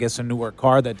 I guess, a newer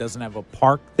car that doesn't have a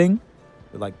park thing,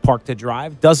 like park to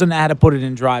drive. Doesn't know how to put it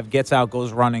in drive, gets out,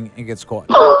 goes running, and gets caught.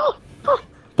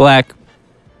 Black.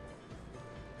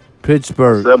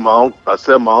 Pittsburgh. I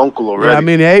said my uncle already. Yeah, I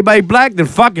mean, everybody black, then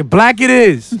fuck it. Black it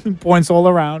is. Points all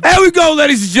around. There we go,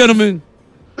 ladies and gentlemen.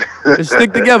 Let's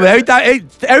stick together.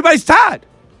 Everybody's tied.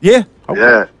 Yeah. Okay.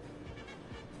 Yeah.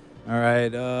 All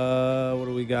right. What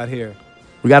do we got here?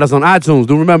 We got us on iTunes.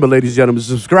 Do remember, ladies and gentlemen,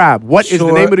 subscribe. What is the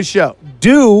Sure. name of the show?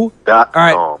 All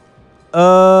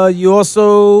right. You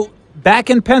also,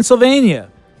 back in Pennsylvania,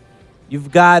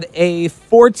 you've got a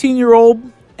 14-year-old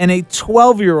and a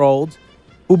 12-year-old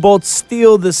who both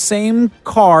steal the same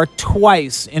car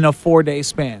twice in a 4-day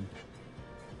span.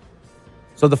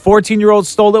 So the 14-year-old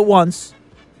stole it once.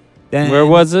 Then Where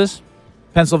was this?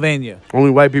 Pennsylvania. Only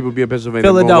white people be in Pennsylvania.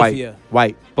 I'm going Philadelphia.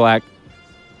 White. Black.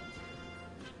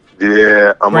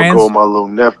 Yeah, I'm gonna Grants? go with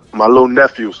my little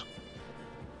nephews.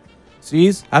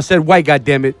 C's? I said white,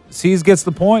 goddammit. C's gets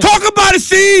the point. Talk about it,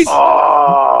 C's!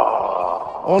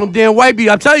 All them damn white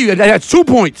people. I tell you, that's 2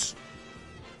 points.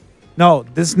 No,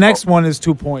 this next one is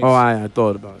 2 points. Oh, I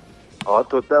thought about it. Oh, I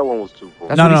thought that one was 2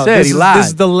 points. That's what he said. This He is, lied. This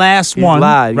is the last He one.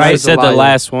 lied. He Right? I said the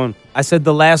last one. I said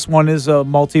the last one is a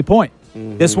multi-point.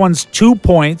 This one's 2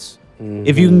 points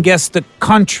if you can guess the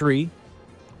country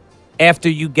after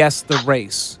you guess the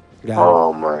race.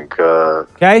 Oh my God.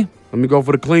 Okay? Let me go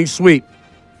for the clean sweep.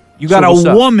 You got So what's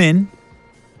a up? woman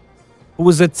who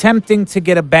was attempting to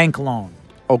get a bank loan.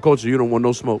 Oh, Coach, you don't want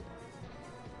no smoke.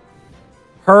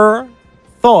 Her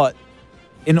thought,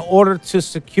 in order to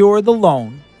secure the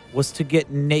loan, was to get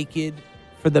naked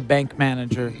for the bank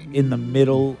manager in the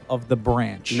middle of the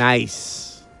branch.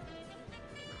 Nice.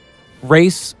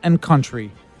 Race and country.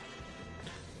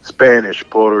 Spanish,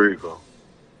 Puerto Rico.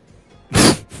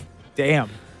 Damn.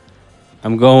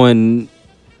 I'm going.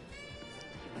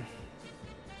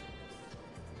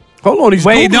 Hold on, he's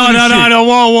Wait, Googling this shit.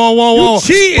 whoa. You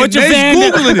cheating, Put your, man.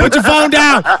 He's Googling it. put your phone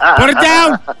down. Put it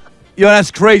down. Yo,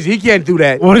 that's crazy. He can't do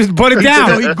that. Put it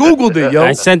down. He Googled it, yo.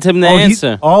 I sent him the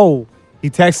answer. He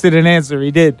texted an answer.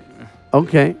 He did.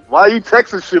 Okay. Why are you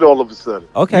texting shit all of a sudden?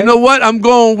 Okay. You know what? I'm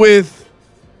going with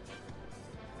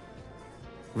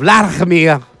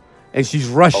Vladimir, and she's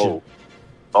Russian.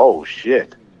 Oh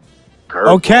shit.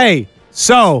 Okay.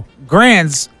 So,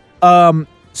 Grands,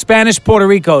 Spanish, Puerto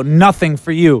Rico, nothing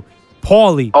for you.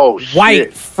 Paulie, white,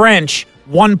 shit. French,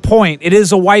 1 point. It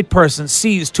is a white person.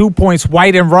 C's 2 points,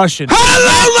 white and Russian.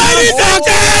 Hello, ladies and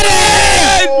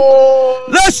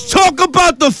gentlemen! Let's talk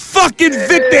about the fucking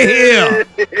victor here.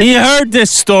 He heard this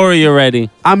story already.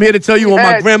 I'm here to tell you on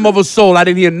my grandmother's soul, I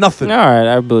didn't hear nothing. All right,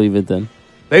 I believe it then.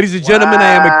 Ladies and gentlemen,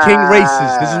 I am a king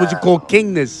racist. This is what you call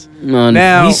kingness. No,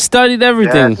 Now- he studied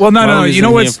everything. Well, no. While he's You know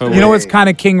in what's here for you know work. what's kind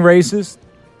of king racist?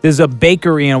 There's a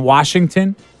bakery in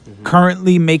Washington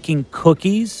currently making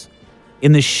cookies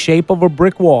in the shape of a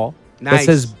brick wall that Nice.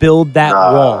 says "Build that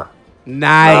wall."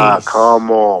 Nice. Come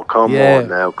on Yeah.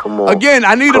 now, come on. Again,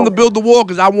 I need him to build the wall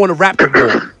because I want to wrap the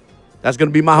wall. That's going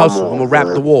to be my hustle. I'm going to wrap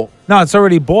the wall. No, it's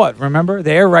already bought. Remember,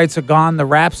 the air rights are gone. The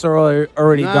wraps are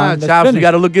already Nah, gone. That's Chops, we finished.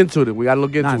 got to look into it. We got to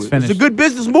look into Nah, it's it. finished. It's a good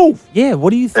business move. Yeah, what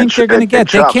do you think they're going to and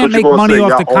get? They Chops, can't what you make gonna money say? off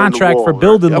Y'all the own the contract wall, for right?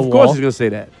 building Yeah, the of wall. course he's going to say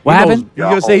that. What He knows- happened? You're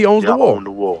going to say he owns the wall. Own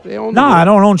the wall. They own the No, wall. I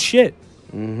don't own shit.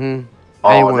 Mm-hmm.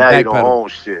 Oh, now you don't own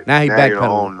shit. Now he Now you don't backpedaling.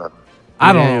 own nothing.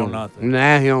 I don't own nothing.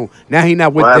 Nah, he don't. Now he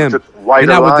not with What them. happened to White He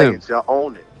not with them. Alliance? Y'all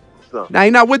own it. What's up? Now he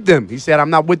not with them. He said, "I'm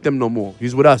not with them no more.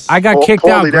 He's with us." I got kicked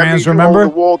out, Paulie, that Grams, means you own remember? the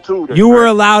wall too, then, You were right?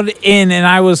 allowed in and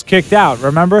I was kicked out,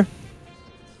 remember?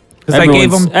 Because I gave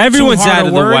them Everyone's out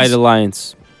of the White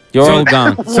Alliance. You're all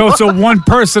gone. So it's a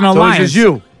one-person So alliance. it's just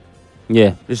you.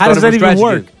 Yeah. Just How does started that from even scratch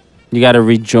work? again. You got to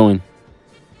rejoin.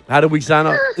 How do we sign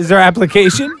up? Is there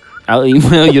application? I'll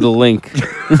email you the link.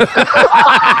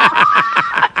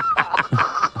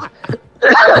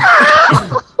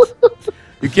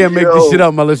 You can't make this shit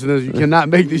up, my listeners. You cannot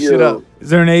make this shit up. Is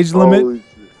there an age limit?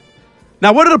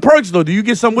 Now, what are the perks though? Do you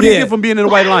get some? What do you get from being in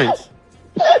the White Alliance?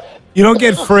 You don't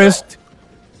get frisked.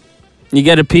 You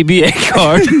get a PBA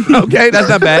card. Okay, that's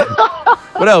not bad.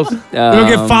 What else? You don't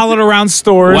get followed around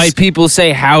stores. White people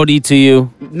say howdy to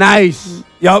you. Nice.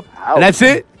 Yup. And that's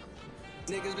it.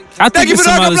 I think Thank you for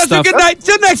some that. God other bless you. stuff. Good night.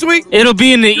 Till next week. It'll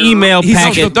be in the email He's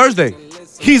Till packet. Thursday.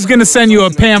 He's gonna send you a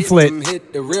pamphlet.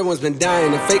 The real ones been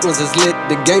dying, the fake ones is lit.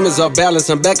 The game is off balance,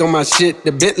 I'm back on my shit.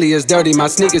 The Bentley is dirty, my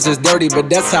sneakers is dirty, but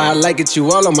that's how I like it. You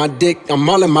all on my dick, I'm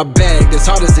all in my bag, as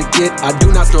hard as it get. I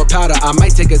do not store powder, I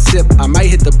might take a sip. I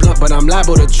might hit the blunt, but I'm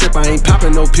liable to trip. I ain't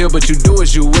popping no pill, but you do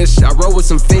as you wish. I roll with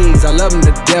some fiends, I love them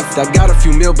to death. I got a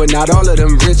few mil, but not all of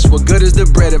them rich. What good is the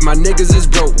bread if my niggas is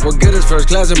broke? What good is first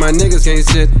class if my niggas can't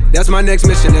sit? That's my next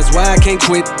mission, that's why I can't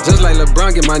quit. Just like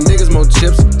LeBron, get my niggas more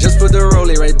chips. Just put the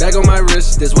rollie right back on my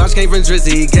wrist. This watch came from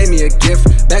Drizzy, he gave me a gift.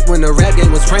 Back when the rap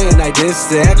game was praying like this.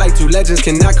 To act like two legends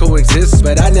cannot coexist.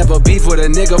 But I never beef with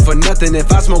a nigga for nothing. If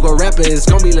I smoke a rapper, it's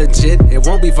gon' be legit. It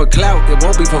won't be for clout, it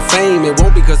won't be for fame. It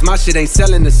won't be cause my shit ain't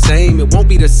selling the same. It won't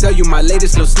be to sell you my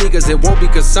latest little sneakers. It won't be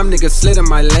cause some niggas slid in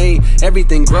my lane.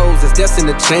 Everything grows, it's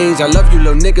destined to change. I love you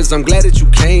little niggas, I'm glad that you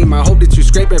came. I hope that you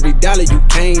scrape every dollar you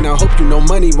came. I hope you know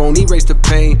money won't erase the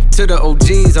pain. To the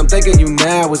OGs, I'm thanking you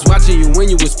now. Was watching you when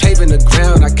you was paving the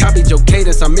ground. I copied your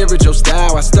cadence, I mirrored your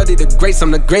style. I studied the greats,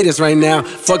 I'm the greatest right now.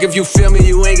 Fuck if you feel me,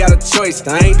 you ain't got a choice.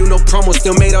 I ain't do no promo,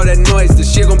 still made all that noise. The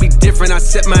shit gon' be different, I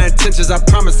set my intentions. I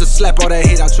promise to slap all that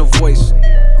hate out your voice.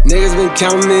 Niggas been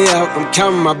counting me out, I'm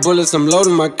counting my bullets, I'm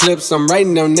loading my clips, I'm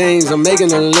writing down names, I'm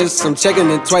making a list, I'm checking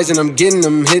it twice and I'm getting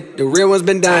them hit. The real ones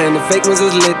been dying, the fake ones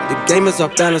is lit. The game is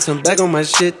off balance, I'm back on my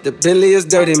shit. The Bentley is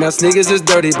dirty, my sneakers is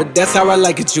dirty, but that's how I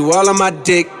like it, you all on my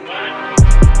dick.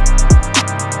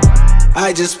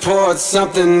 I just poured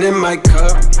something in my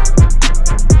cup.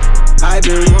 I've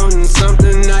been wanting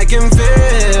something I can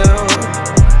feel.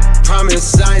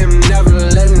 Promise I am never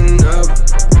letting up.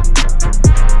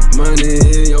 Money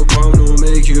in your palm don't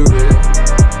make you real.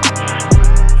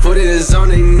 Foot is on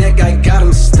their neck, I got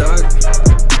them stuck.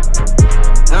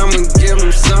 I'ma give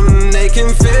them something they can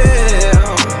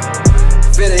feel.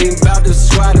 If it ain't about the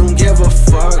squad, don't give a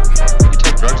fuck. You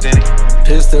take drugs, Danny?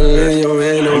 Pistol in your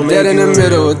hand, I'm dead in the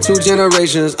middle of two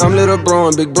generations. I'm little bro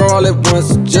and big bro all at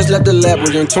once. Just left the lab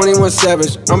with young 21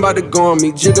 Savage. I'm about to go on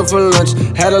me, Jigga for lunch.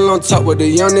 Had a long talk with a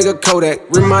young nigga Kodak.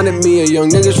 Reminded me of young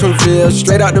niggas from Phil.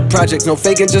 Straight out the project, no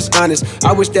faking, just honest.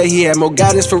 I wish that he had more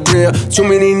guidance for real. Too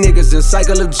many niggas in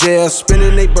cycle of jail,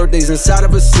 spending their birthdays inside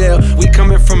of a cell. We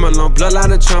coming from a long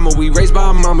bloodline of trauma. We raised by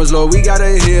our mamas, Lord, we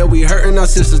gotta heal. We hurting our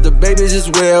sisters, the babies as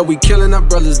well. We killing our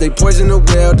brothers, they poison the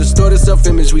well. Distorted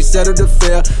self-image, we settle the fail.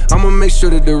 I'ma make sure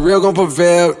that the real gon'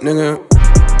 prevail, nigga.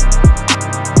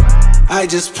 I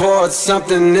just poured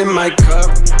something in my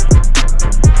cup.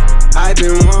 I've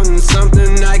been wanting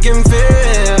something I can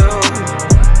feel.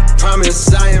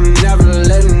 Promise I am never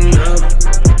letting up.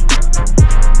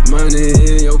 Money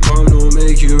in your palm don't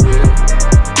make you real.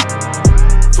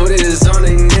 Foot is on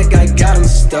their neck, I got them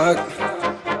stuck.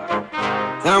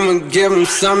 I'ma give them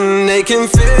something they can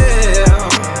feel.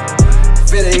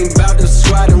 If it ain't about the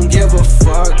squad, don't give a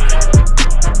fuck.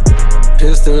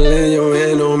 Pistol in your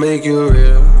hand don't make you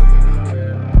real.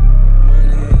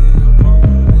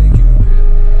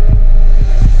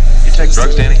 You take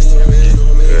drugs, Danny?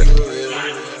 Good.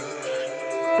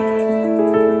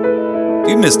 Do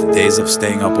you miss the days of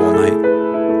staying up all night?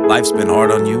 Life's been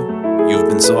hard on you. You've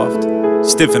been soft.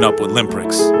 Stiffen up with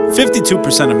Limprix.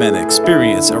 52% of men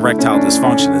experience erectile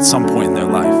dysfunction at some point in their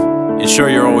life. Ensure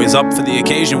you're always up for the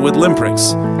occasion with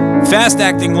Limprix.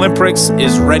 Fast-acting Limprix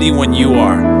is ready when you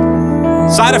are.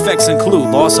 Side effects include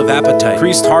loss of appetite,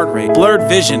 increased heart rate, blurred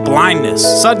vision, blindness,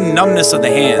 sudden numbness of the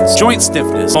hands, joint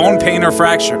stiffness, bone pain or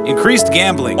fracture, increased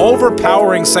gambling,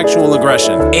 overpowering sexual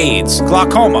aggression, AIDS,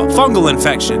 glaucoma, fungal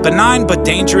infection, benign but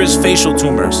dangerous facial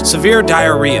tumors, severe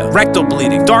diarrhea, rectal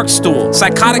bleeding, dark stool,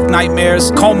 psychotic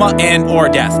nightmares, coma, and or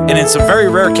death. And in some very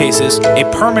rare cases, a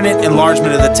permanent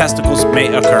enlargement of the testicles may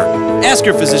occur. Ask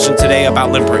your physician today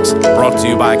about Limprix. Brought to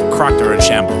you by Procter &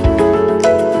 Gamble.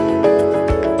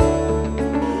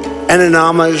 An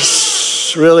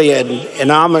anonymous, really an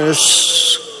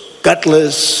anonymous,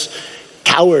 gutless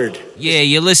coward. Yeah,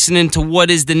 you're listening to What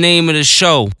Is the Name of the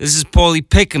Show. This is Paulie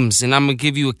Pickums, and I'm gonna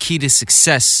give you a key to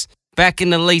success. Back in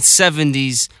the late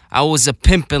 70s, I was a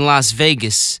pimp in Las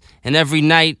Vegas, and every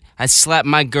night I'd slap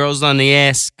my girls on the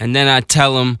ass, and then I'd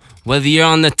tell them, whether you're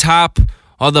on the top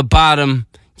or the bottom,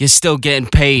 you're still getting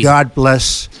paid. God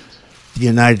bless the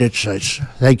United States.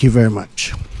 Thank you very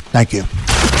much. Thank you.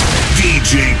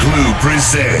 DJ Clue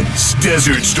presents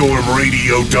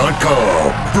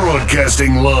DesertStormRadio.com,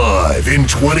 broadcasting live in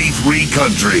 23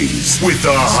 countries with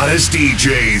the hottest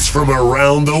DJs from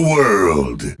around the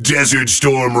world.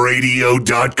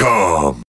 DesertStormRadio.com.